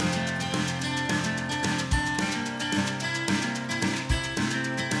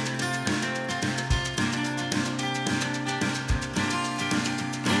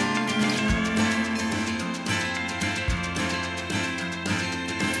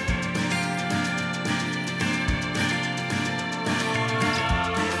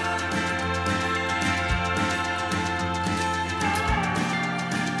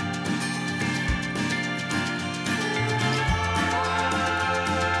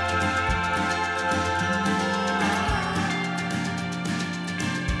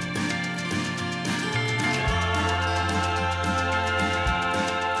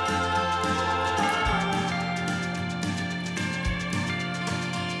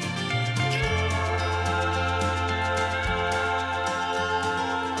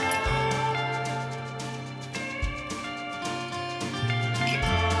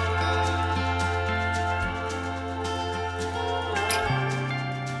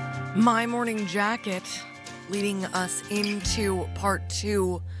 My Morning Jacket, leading us into part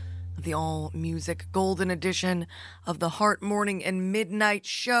 2 of the all-music golden edition of the Heart Morning and Midnight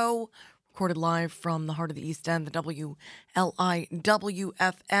Show, recorded live from the heart of the East End, the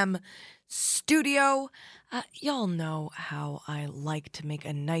WLIWFM studio. Y'all know how I like to make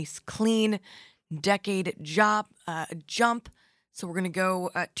a nice, clean decade jump. So we're going to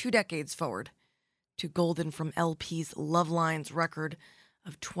go 2 decades forward to Golden from LP's Love Lines record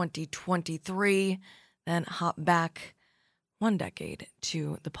of 2023, then hop back 1 decade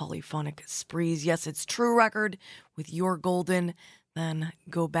to the Polyphonic Sprees. Yes, It's True record with Your Golden, then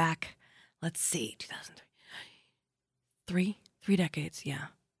go back, let's see, 2003, 3 decades, yeah,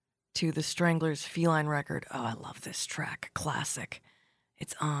 to the Stranglers' Feline record. Oh, I love this track, classic.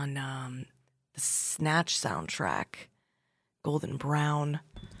 It's on the Snatch soundtrack, Golden Brown.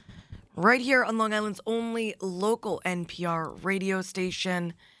 Right here on Long Island's only local NPR radio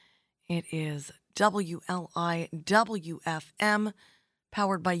station. It is WLIWFM,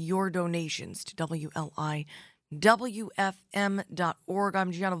 powered by your donations to WLIWFM.org.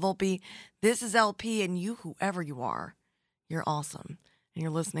 I'm Gianna Volpe. This is LP, and you, whoever you are, you're awesome. And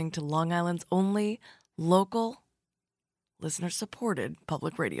you're listening to Long Island's only local, listener-supported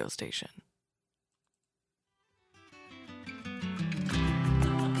public radio station.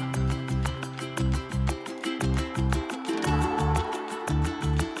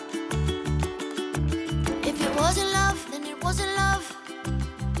 If it wasn't love, then it wasn't love.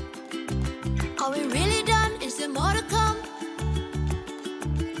 Are we really done? Is there more to come?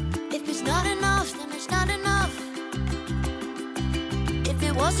 If it's not enough, then it's not enough. If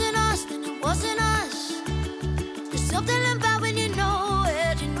it wasn't us, then it wasn't us. There's something about when you know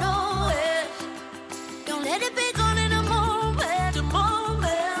it, you know it. Don't let it be gone in a moment, a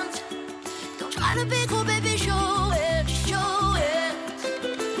moment. Don't try to be cool, baby, show it, show it.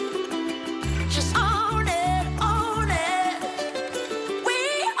 Just own it, own it. We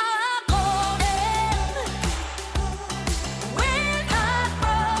are golden. We're not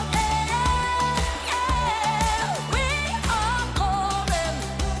broken. Yeah, we are golden.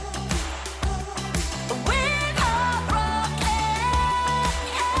 We're not broken.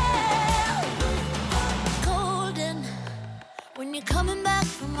 Yeah, golden. When you're coming back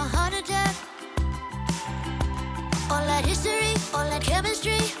from a heart attack, all that history, all that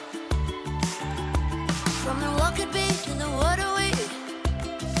chemistry. From the what could be to the what are we?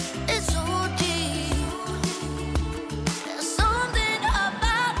 It's so deep. There's something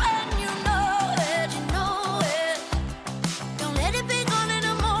about when you know it, you know it. Don't let it be gone in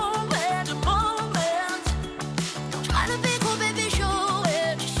a moment, a moment. Don't try to be cool, baby, show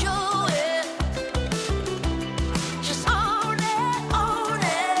it, show it. Just own it, own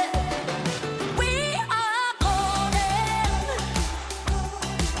it. We are golden.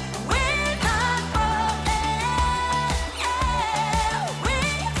 We're not broken. Yeah, we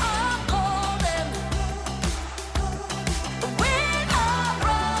are golden. We're not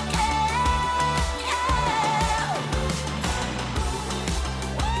broken.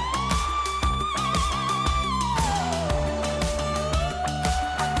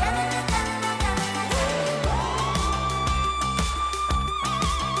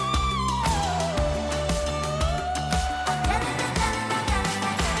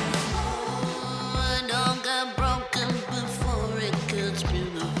 Don't get broken before it gets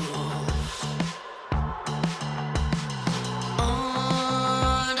beautiful.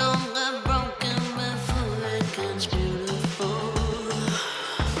 Oh, don't get broken before it gets beautiful.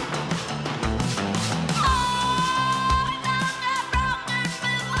 Oh, don't get broken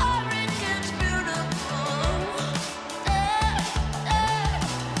before it gets beautiful.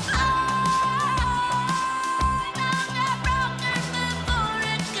 Oh, don't get broken before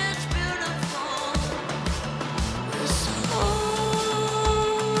it gets beautiful. It's so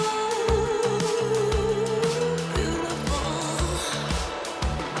beautiful.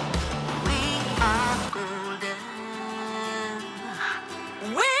 We are golden.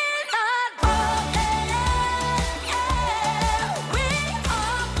 We're not broken. Yeah, we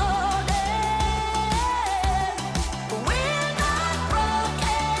are golden. We're not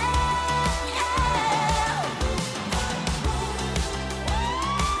broken.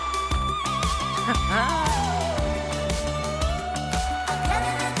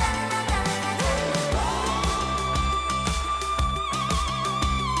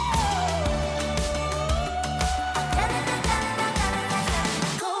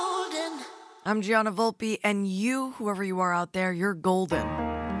 Golden. I'm Gianna Volpe, and you, whoever you are out there, you're golden.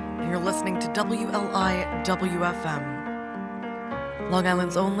 And you're listening to WLIWFM, Long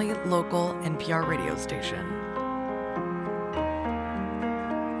Island's only local NPR radio station.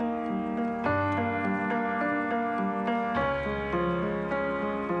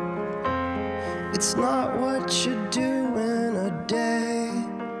 It's not what you do in a day.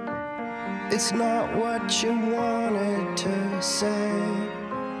 It's not what you wanted to say.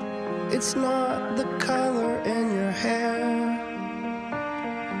 It's not the color in your hair.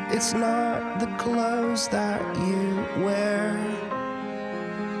 It's not the clothes that you wear.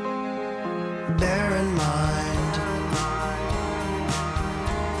 Bear in mind,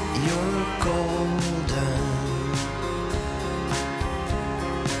 you're golden.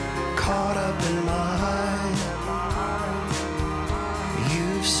 Caught up in my,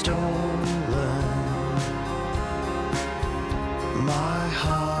 you've stolen my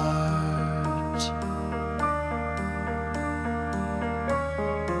heart.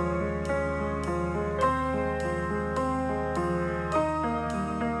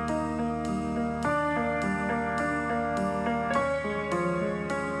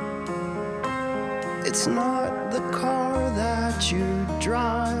 It's not the car that you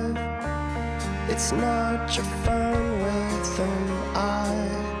drive. It's not your phone with an eye.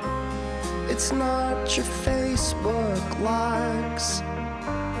 It's not your Facebook likes.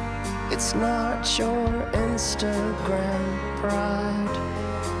 It's not your Instagram pride.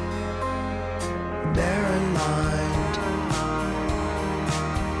 Bear in mind,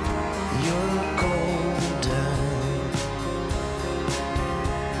 you're golden,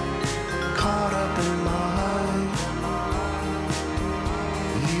 caught up in mine.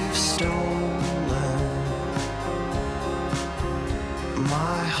 You've stolen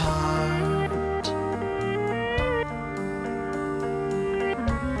my heart.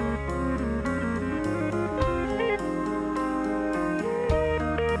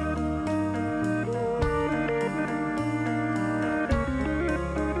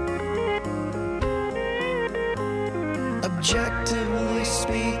 Objectively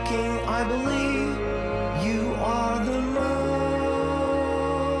speaking, I believe you are the moment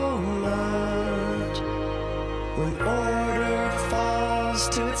when order falls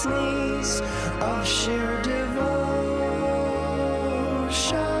to its knees of sheer devotion.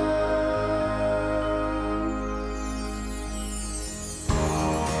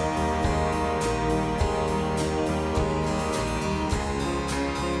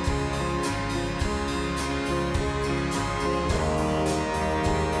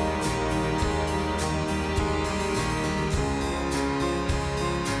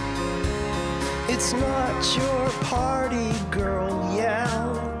 It's not your party girl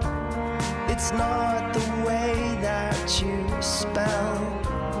yell. It's not the way that you spell.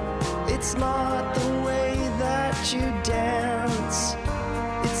 It's not the way that you dance.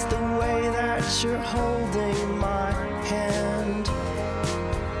 It's the way that you're holding my hand.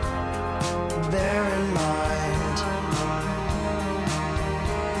 Bear in mind,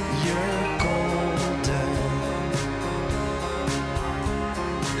 you're golden,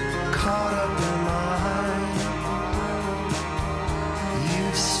 caught up in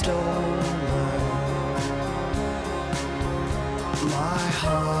stolen my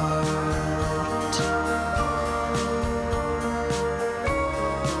heart.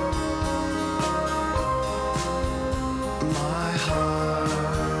 My heart.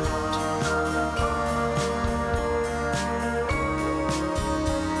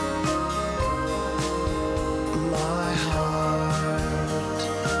 My heart.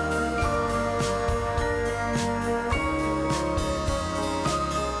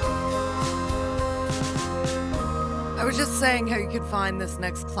 I was just saying how you could find this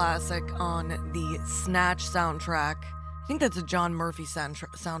next classic on the Snatch soundtrack. I think that's a John Murphy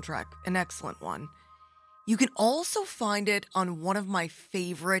soundtrack, an excellent one. You can also find it on one of my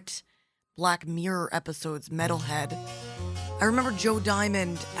favorite Black Mirror episodes, Metalhead. I remember Joe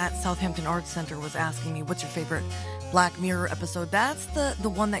Diamond at Southampton Arts Center was asking me, what's your favorite Black Mirror episode? That's the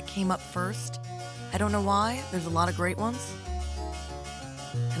one that came up first. I don't know why. There's a lot of great ones.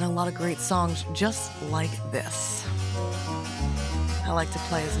 And a lot of great songs just like this. I like to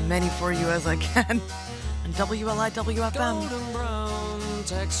play as many for you as I can on WLIWFM. Golden brown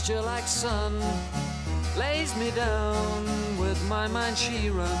texture like sun lays me down. With my mind she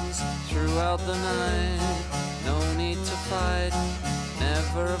runs throughout the night. No need to fight,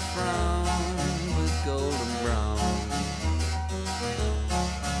 never a frown with golden brown.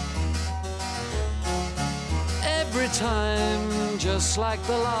 Every time, just like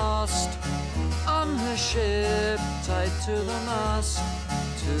the last, on her ship, tied to the mast,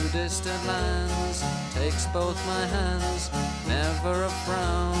 to distant lands, takes both my hands, never a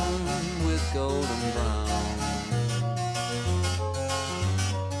frown with golden brown.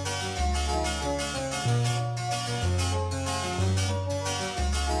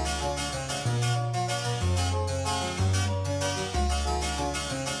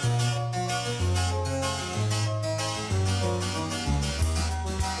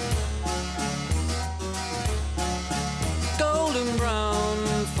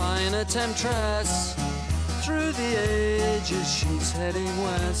 A temptress, through the ages she's heading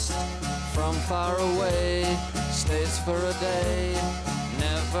west. From far away, stays for a day,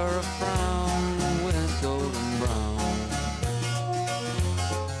 never a frown with golden brown.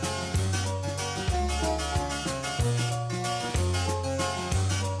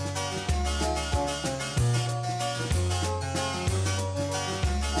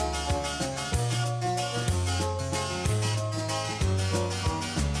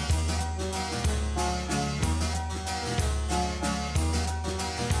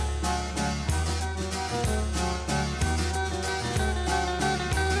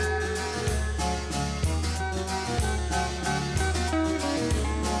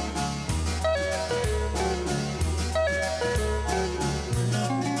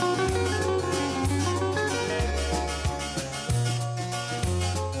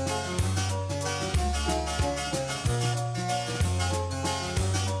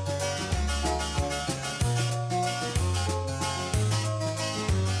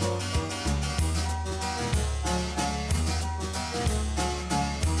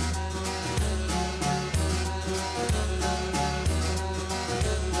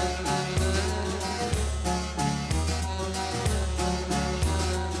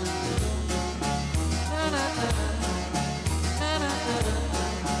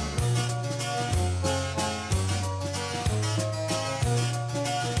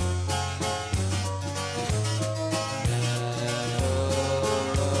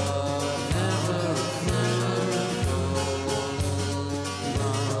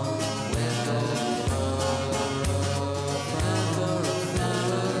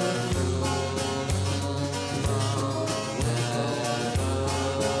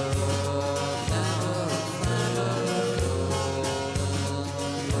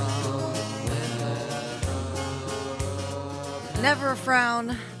 Never a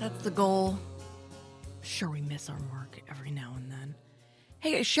frown. That's the goal. Sure, we miss our mark every now and then.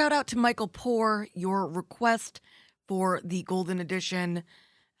 Hey, a shout out to Michael Poor. Your request for the Golden Edition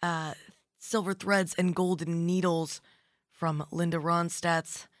Silver Threads and Golden Needles from Linda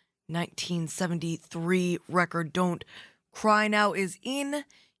Ronstadt's 1973 record Don't Cry Now is in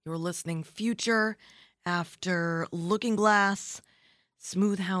your listening future after Looking Glass,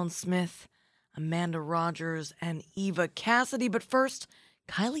 Smoothhound Smith, Amanda Rogers, and Eva Cassidy. But first,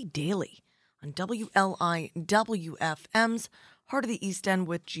 Kylie Daly on WLIWFM's Heart of the East End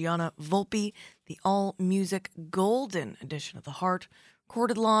with Gianna Volpe, the all-music Golden Edition of the Heart,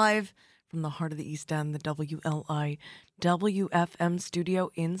 recorded live from the Heart of the East End, the WLIWFM studio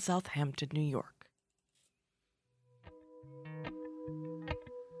in Southampton, New York.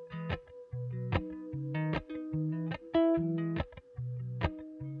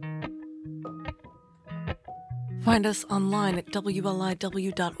 Find us online at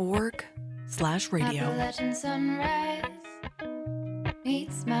wliw.org/radio. Appalachian sunrise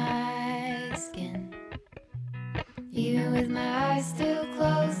meets my skin. Even with my eyes still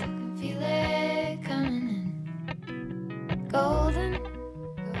closed, I can feel it coming in. Golden,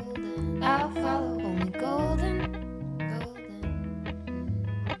 golden, I'll follow only golden, golden,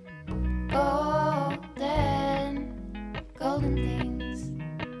 golden, golden things.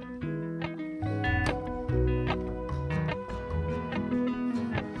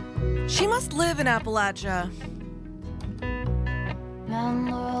 She must live in Appalachia. Mount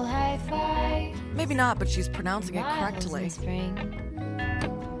Laurel high five. Maybe not, but she's pronouncing it correctly. Spring.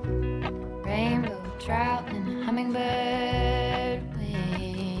 Rainbow trout and a hummingbird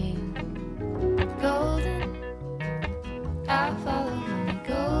wing. Golden, I'll follow only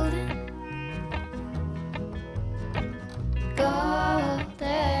golden.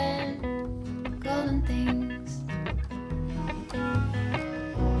 Golden, golden things.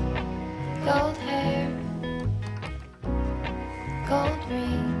 Gold hair, gold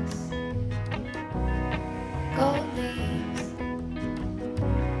rings, gold leaves,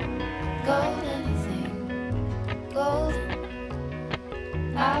 gold anything, golden.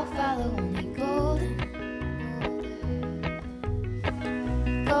 I'll follow only golden,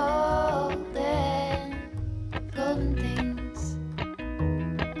 golden, golden things.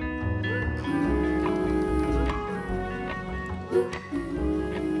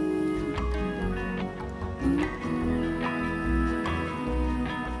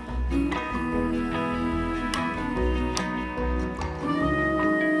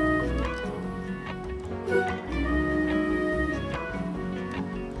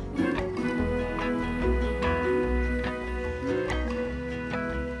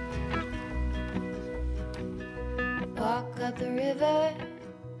 Walk up the river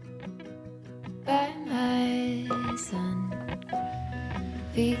by my son.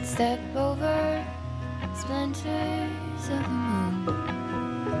 Feet step over splinters of the moon.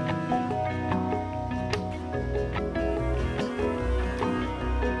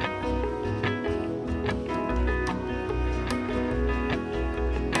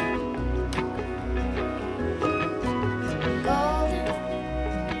 Golden,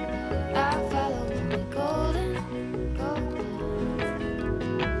 I'll follow only golden,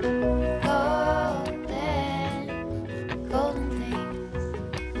 golden, golden things.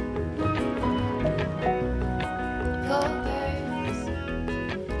 Gold birds,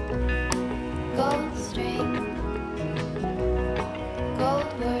 gold string,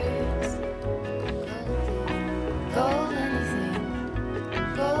 gold words, gold anything,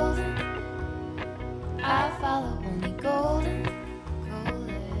 golden. I follow only golden,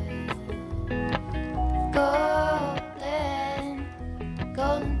 golden, golden,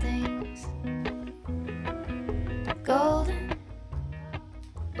 golden things. Golden,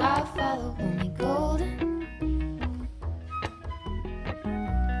 I follow only golden,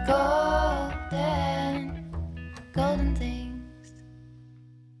 golden, golden things.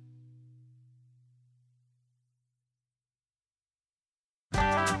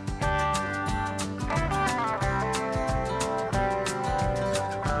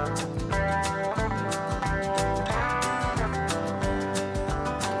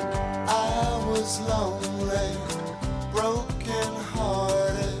 I was lonely, broken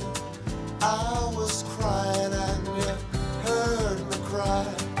hearted. I was crying and you heard me cry.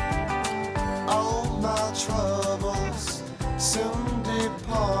 All my troubles soon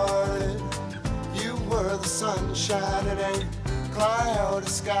departed. You were the sunshine in a cloudy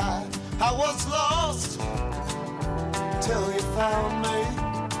sky. I was lost till you found me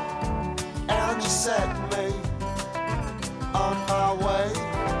and you set me on my way.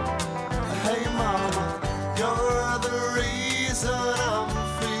 Hey mama, you're the reason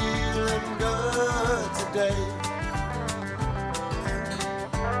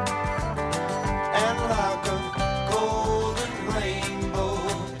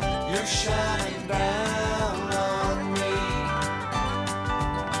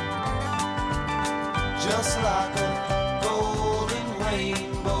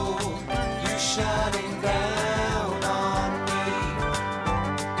rainbow, you shining down on me.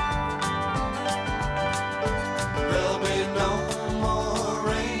 There'll be no more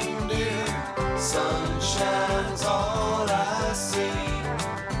reindeer, sunshine's all I see.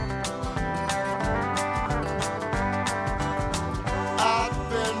 I've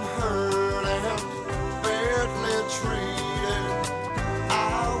been hurt and badly treated. I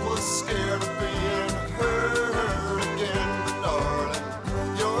was scared of being hurt again, darling.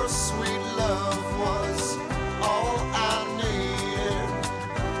 Your sweet love was all I needed.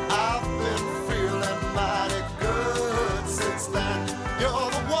 I've been feeling mighty good since then. You're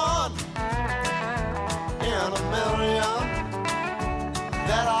the one in a million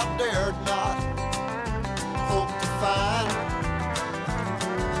that I dared not hope to find.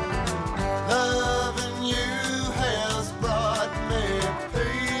 Loving you has brought me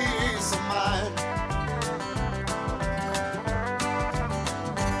peace of mind.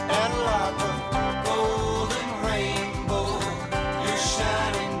 And like a golden rainbow, you're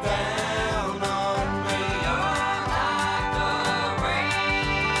shining down on me. You're like a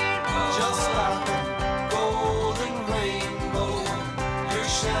rainbow. Just like a golden rainbow, you're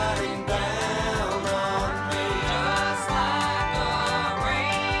shining down on me. Just like a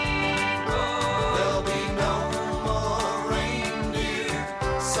rainbow. There'll be no more reindeer,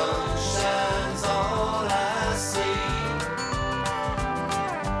 sunshine's all I see.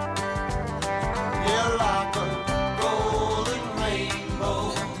 You're like a golden rainbow,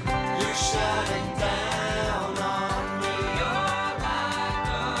 you're shining down on me. You're like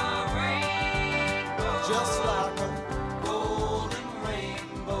a rainbow. Just like a golden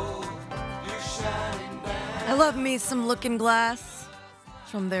rainbow, you're shining down. I love me some Looking Glass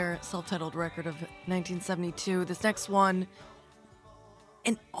from their self-titled record of 1972. This next one,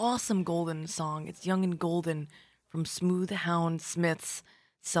 an awesome golden song. It's Young and Golden from Smooth Hound Smith's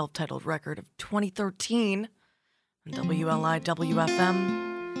self-titled record of 2013 on WLI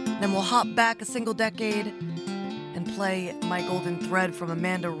WFM. Then we'll hop back a single decade and play My Golden Thread from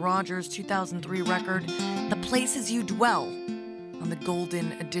Amanda Rogers' 2003 record, The Places You Dwell, on the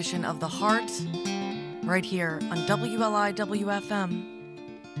golden edition of The Heart, right here on WLI WFM.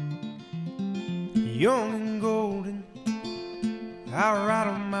 Young and golden, I ride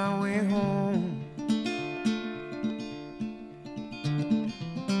on my way home.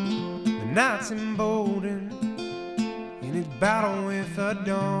 The night's emboldened in its battle with the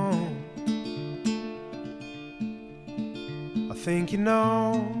dawn. I think you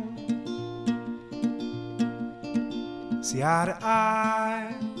know, see eye to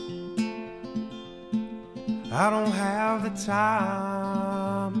eye. I don't have the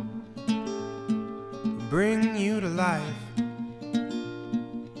time to bring you to life,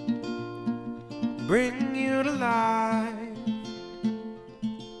 bring you to life.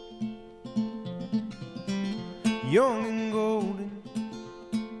 Young and golden,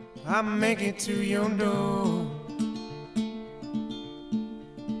 I make it to your door.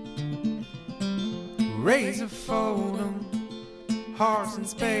 Raise a photo, hearts and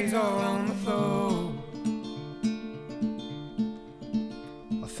spades all on the floor.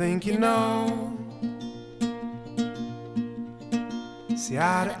 I think you know, see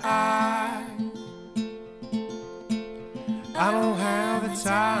eye to eye. I don't have the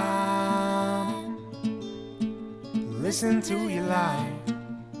time to listen to your lie,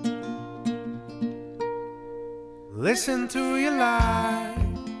 listen to your lie.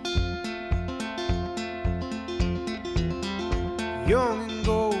 Young and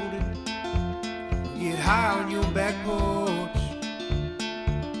golden, get high on your back porch.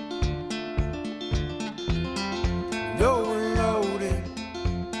 Though we're loaded,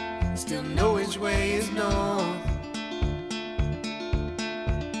 still know which way is north.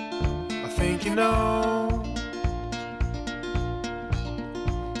 I think you know,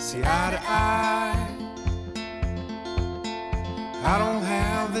 see eye to eye. I don't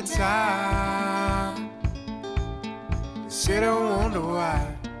have the time. Sit and wonder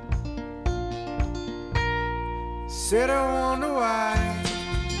why. Sit and wonder why.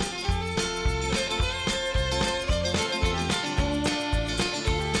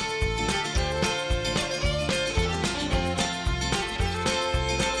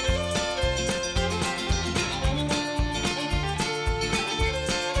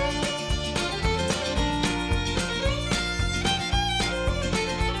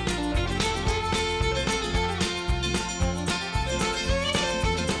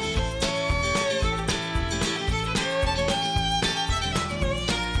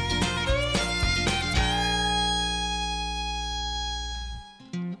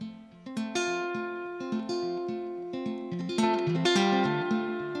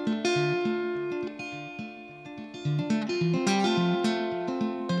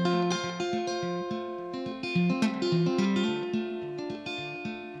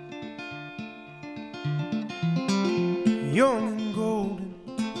 young and golden,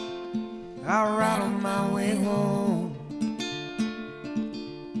 I'll ride on my way home.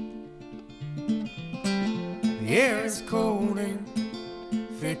 The air is cold and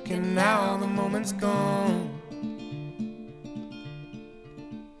thick, and now the moment's gone.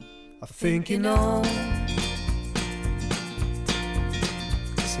 I think you know,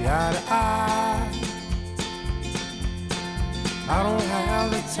 see eye to eye, I don't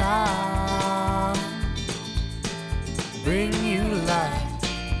have the time to bring you life,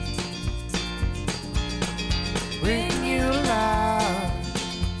 bring you life.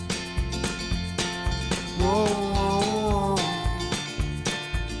 Whoa, whoa, whoa.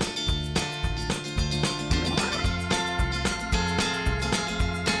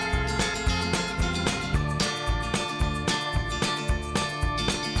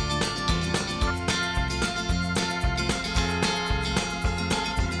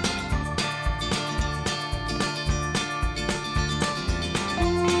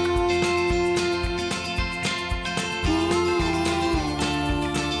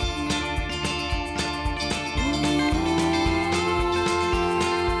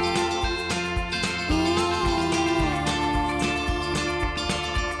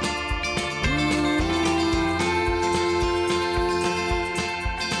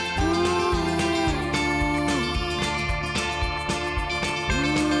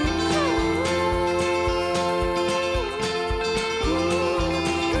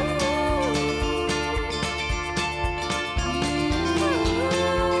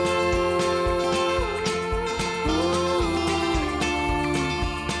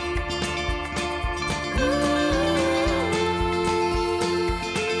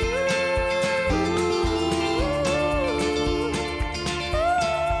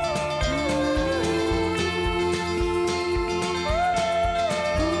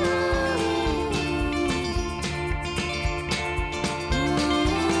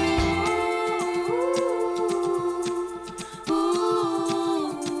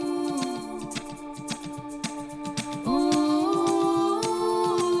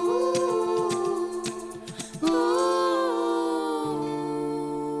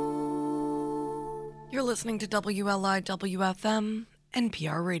 You're listening to WLIWFM,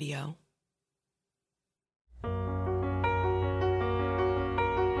 NPR Radio.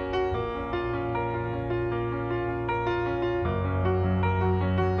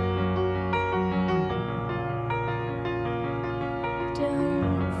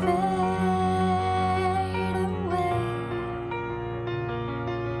 Don't fade away,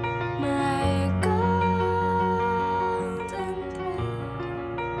 my golden thread.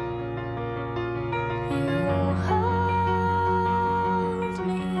 You hold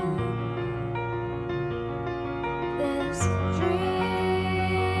me in this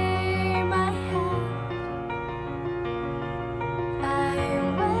dream I have. I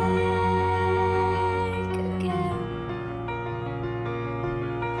wake again.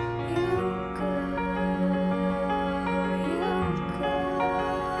 You go to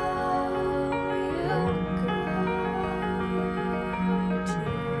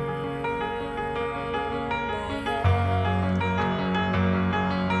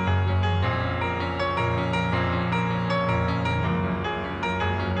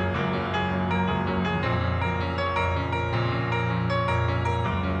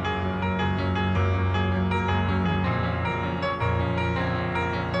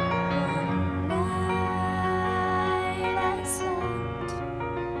One night I slept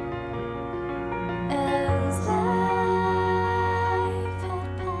as life had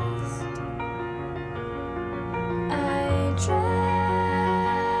passed. I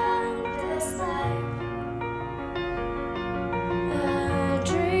dreamt this life, a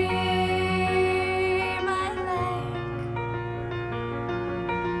dream I like.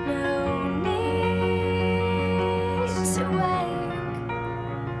 No need to wake.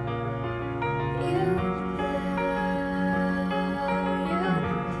 You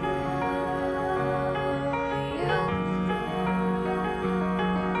flow,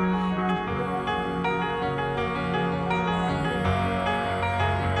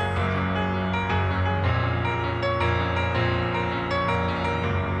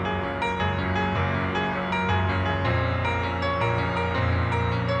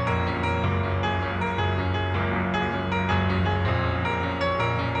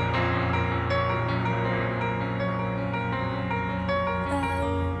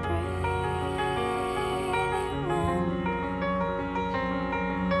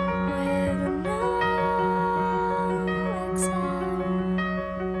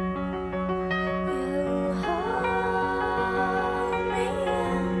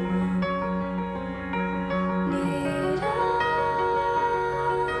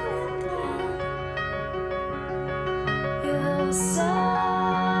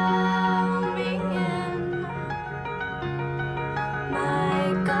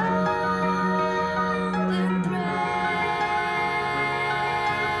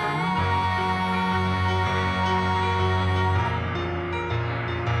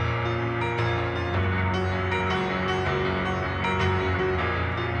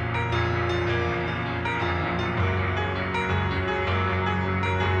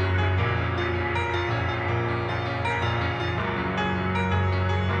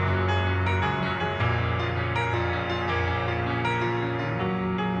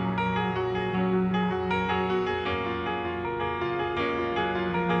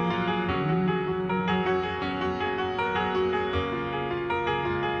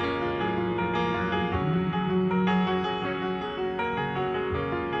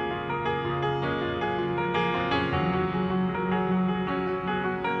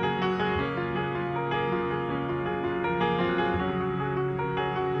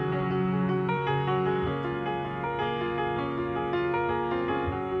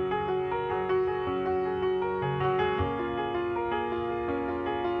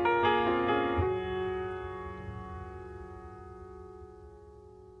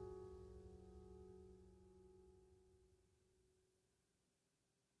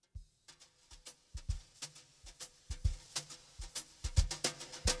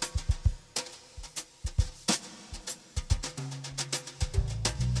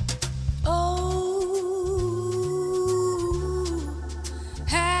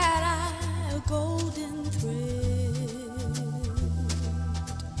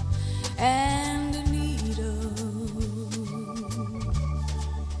 and a needle,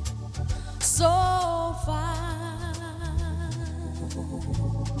 so fine.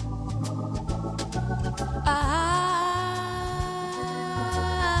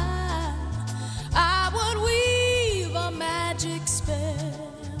 I would weave a magic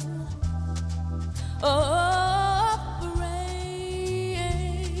spell of rainbow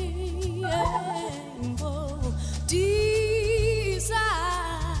design,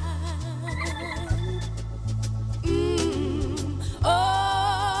 of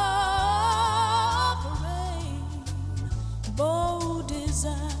rainbow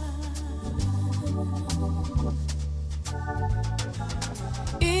design.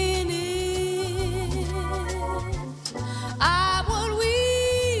 In it, I would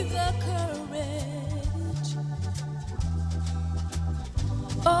weave the courage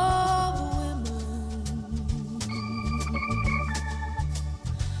of women,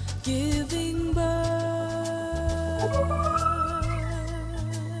 giving birth,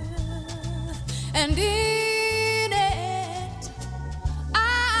 and in it,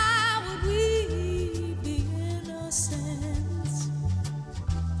 I would weave the innocence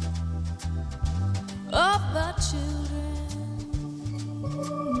of the children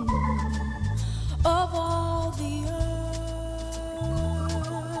of all the earth.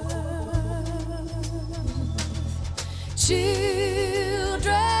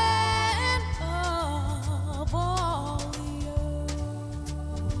 Children of all the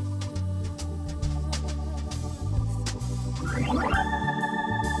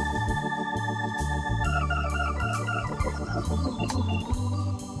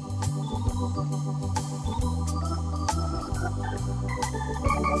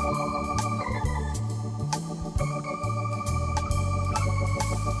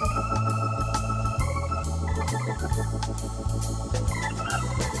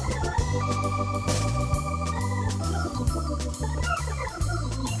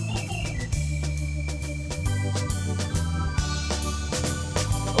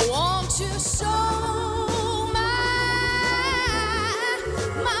Want to show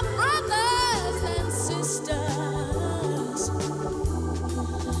my brothers and sisters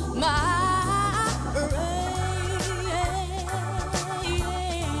my rainbow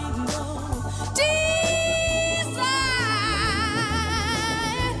design,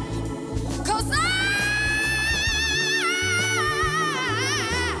 'cause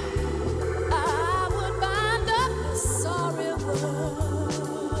I would bind up the sorry world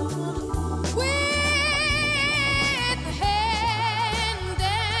with the hand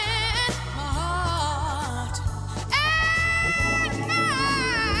and my heart and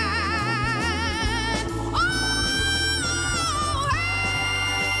mind. Oh,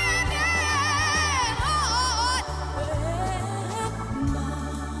 hand and heart and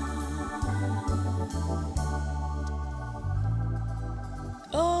mind.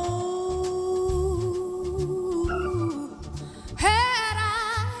 Oh, had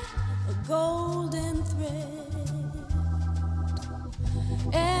I a golden thread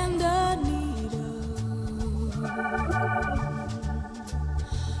and a needle,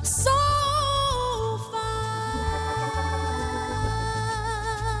 so fine,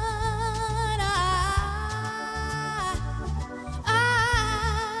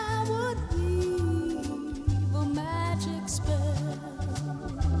 I would weave a magic spell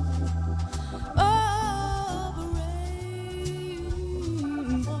of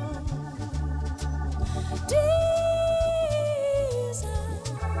rainbow design,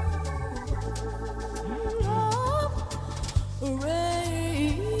 of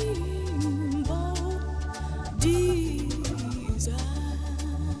rainbow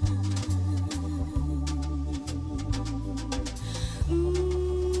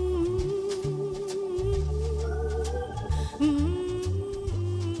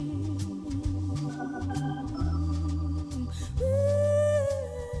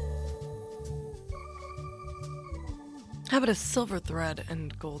How about a silver thread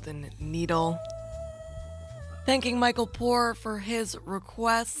and golden needle? Thanking Michael Poor for his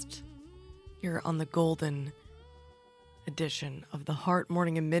request here on the golden edition of the Heart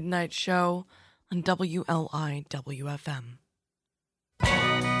Morning and Midnight Show on WLIWFM.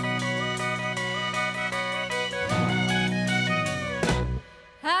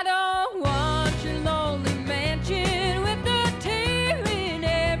 I don't want your lonely mansion with a tear in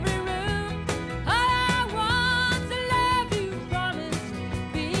every room. All I want's a love you promised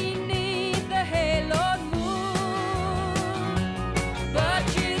beneath the haloed moon. But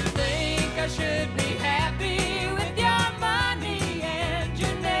you think I should be happy with your money and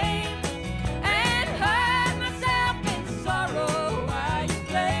your name, and hurt myself in sorrow.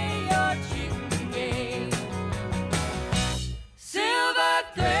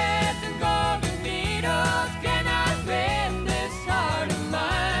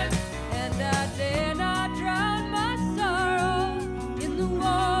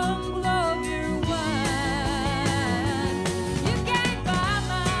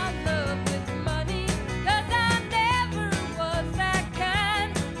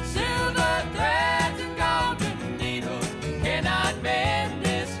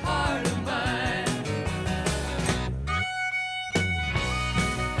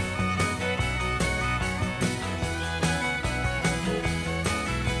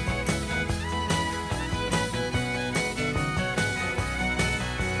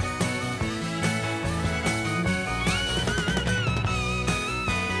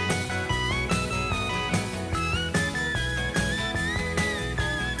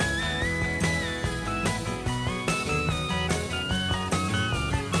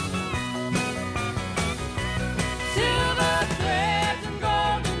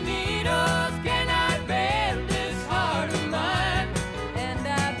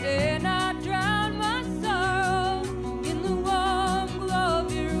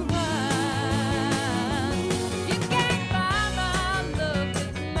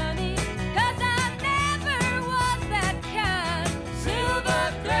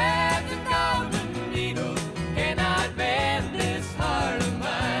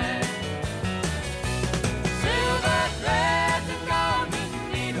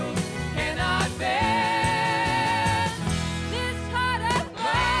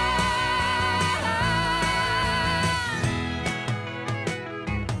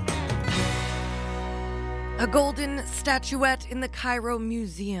 A golden statuette in the Cairo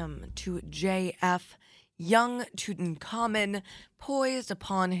Museum to J.F. Young Tutankhamun, poised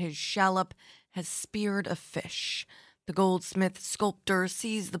upon his shallop, has speared a fish. The goldsmith sculptor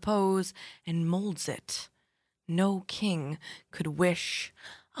sees the pose and molds it. No king could wish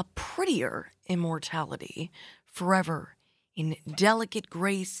a prettier immortality. Forever, in delicate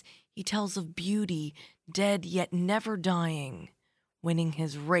grace, he tells of beauty, dead yet never dying, winning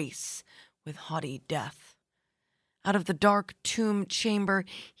his race with haughty death. Out of the dark tomb chamber,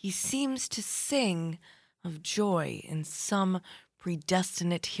 he seems to sing of joy in some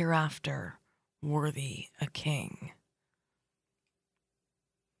predestinate hereafter, worthy a king.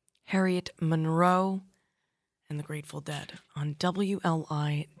 Harriet Monroe and the Grateful Dead on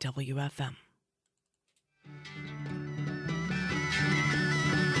WLIWFM.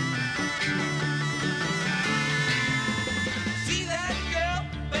 See that girl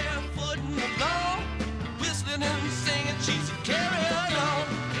barefoot in the lawn, whistling and singing, she's a carry-on.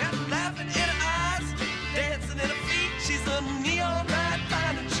 And laughing in her eyes, dancing in her feet, she's a neon light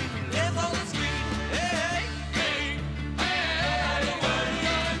fine and she lives on the street. Hey, hey, hey,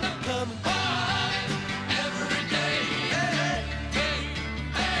 hey, coming by every day. Hey, hey,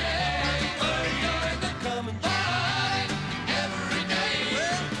 hey, coming by every day.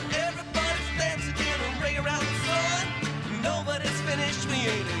 Well, everybody's dancing in a ring around the sun. Nobody's finished, we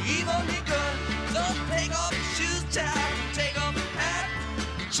ain't even begun. So take off your shoes, child, take off your hat,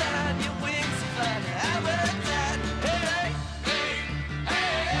 shine your wings and fly to habitat. Hey, hey, hey,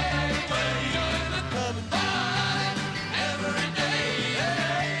 hey, we're coming by every day.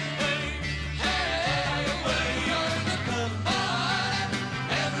 Hey, hey, hey, we're coming by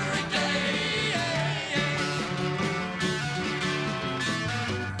every day.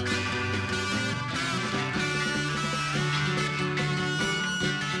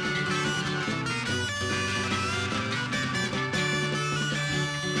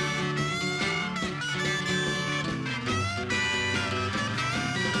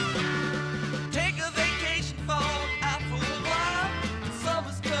 Take a vacation, fall out for a while.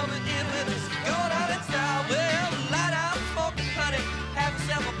 Summer's coming in with us, going out in style. Well, light out, smoking, honey, have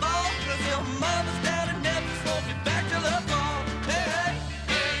yourself a ball. 'Cause your mama's down and never won't be back till the fall. Hey,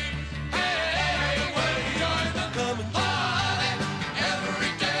 hey, hey, hey, we're coming by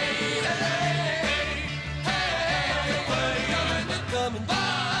every day. Hey, hey, we're coming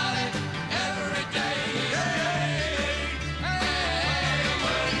by every day. Hey, hey,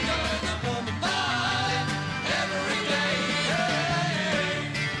 we're coming by every day. Hey,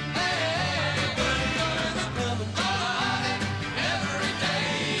 hey, we're coming by every day.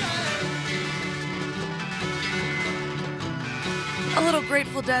 A little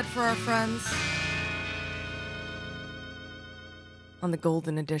Grateful Dead for our friends. On the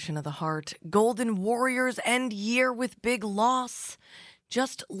golden edition of the Heart, Golden Warriors end year with big loss.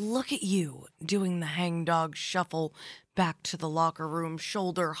 Just look at you doing the hangdog shuffle back to the locker room,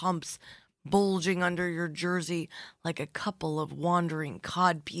 shoulder humps bulging under your jersey like a couple of wandering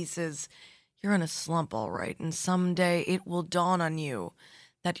cod pieces. You're in a slump, all right, and someday it will dawn on you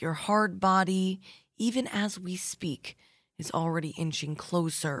that your hard body, even as we speak, is already inching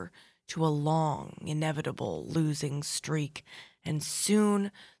closer to a long, inevitable losing streak. And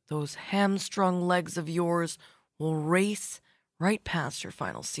soon, those hamstrung legs of yours will race right past your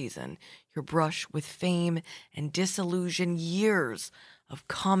final season, your brush with fame and disillusion, years of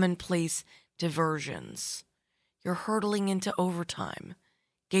commonplace diversions. You're hurtling into overtime,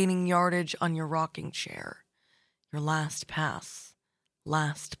 gaining yardage on your rocking chair. Your last pass,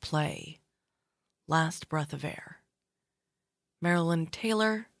 last play, last breath of air. Marilyn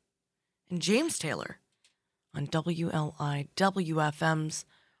Taylor and James Taylor on WLIWFM's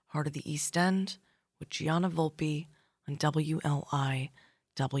Heart of the East End with Gianna Volpe on WLIWFM.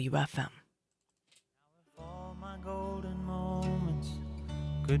 All my golden moments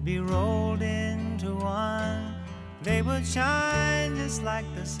could be rolled into one, they would shine just like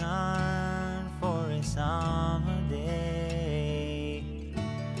the sun for a summer day.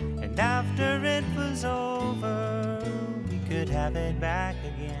 And after it was over, we could have it back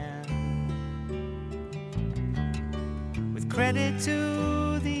again. With credit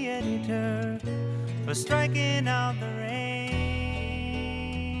to the editor for striking out the rain.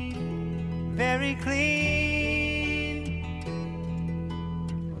 Very clean.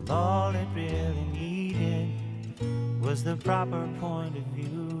 Well, all it really needed was the proper point of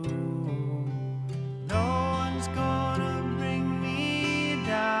view. No one's gonna bring me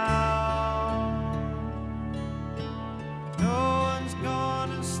down. No one's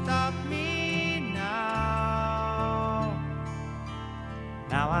gonna stop me now.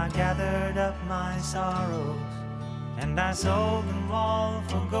 Now I gathered up my sorrows, and I sold them all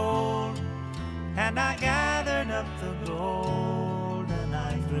for gold. And I gathered up the gold, and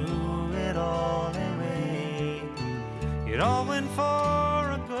I threw it all away. It all went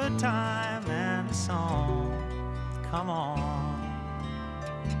for a good time and a song. Come on.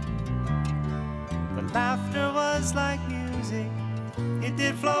 The laughter was like music, it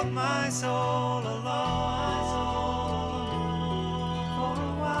did float my soul along for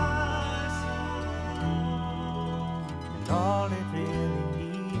a while. And all it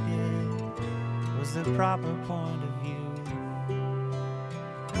really needed was the proper point of view.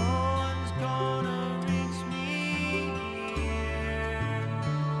 No one's gonna reach me here,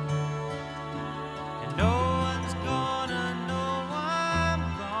 and no one's gonna know I'm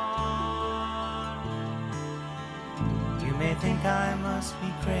gone. You may think I must be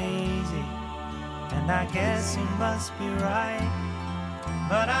crazy, and I guess you must be right,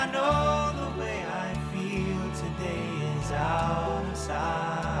 but I know the way I feel today is out of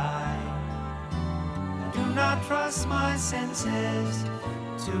sight. I do not trust my senses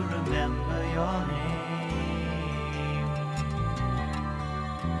to remember your name.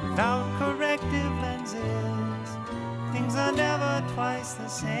 Without corrective lenses, things are never twice the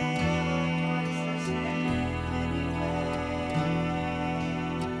same anyway.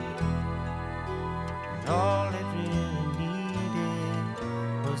 And all it really needed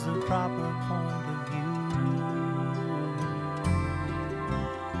was the proper point of view.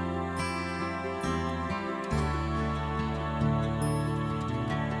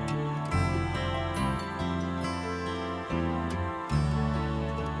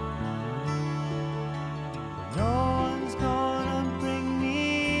 No one's gonna bring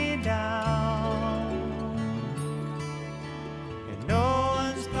me down, and no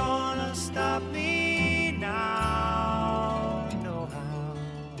one's gonna stop me now, no how.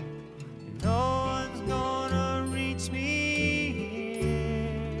 And no one's gonna reach me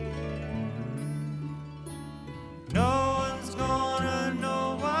here. No one's gonna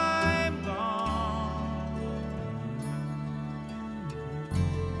know I'm gone.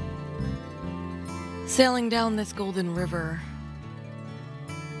 Sailing down this golden river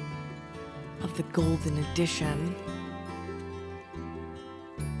of the golden edition.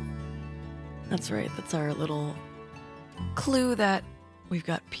 That's right, that's our little clue that we've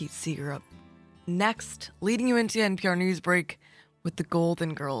got Pete Seeger up next, leading you into NPR News Break with the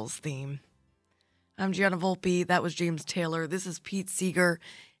Golden Girls theme. I'm Gianna Volpe, that was James Taylor, this is Pete Seeger,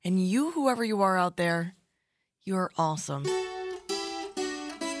 and you, whoever you are out there, you are awesome.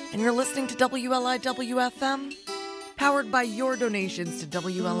 And you're listening to WLIW-FM, powered by your donations to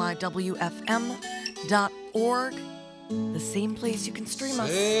WLIWFM.org, the same place you can stream us.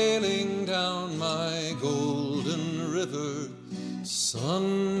 Sailing down my golden river,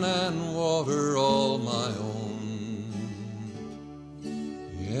 sun and water all my own.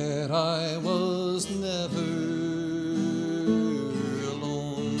 Yet I was never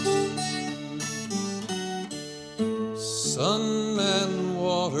alone. Sun and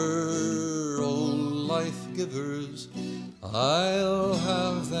water, oh life givers, I'll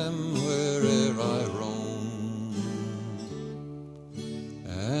have them where'er I roam.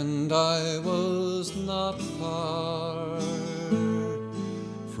 And I was not far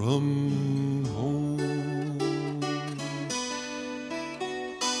from home.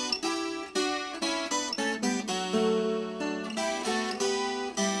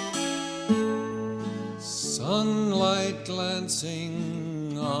 Sunlight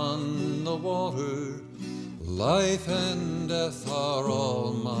glancing on the water, life and death are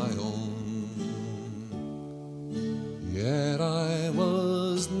all my own. Yet I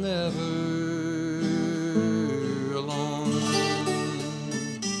was never alone.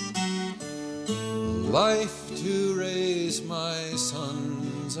 Life to raise my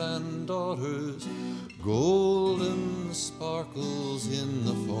sons and daughters, golden sparkles in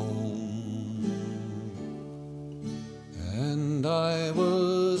the foam. And I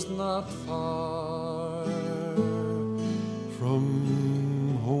was not far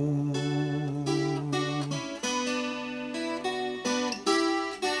from home.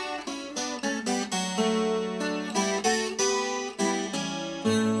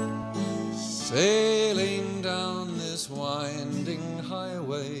 Sailing down this winding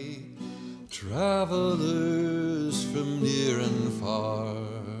highway, travelers from near and far.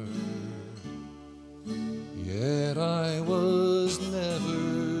 Yet I was never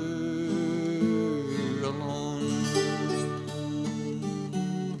alone.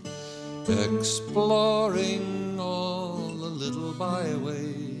 Exploring all the little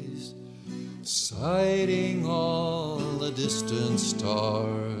byways, sighting all the the distant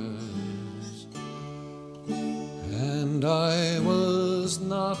stars. And I was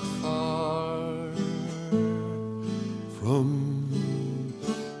not far from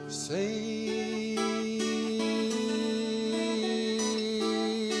sailing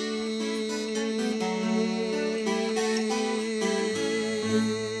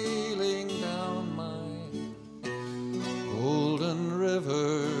down my golden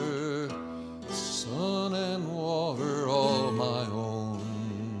river, sun and water all my own.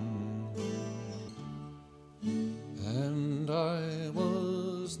 And I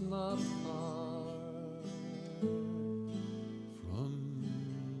was not far from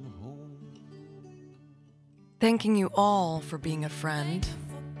home. Thanking you all for being a friend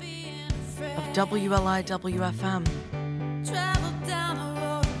of WLIWFM. Travel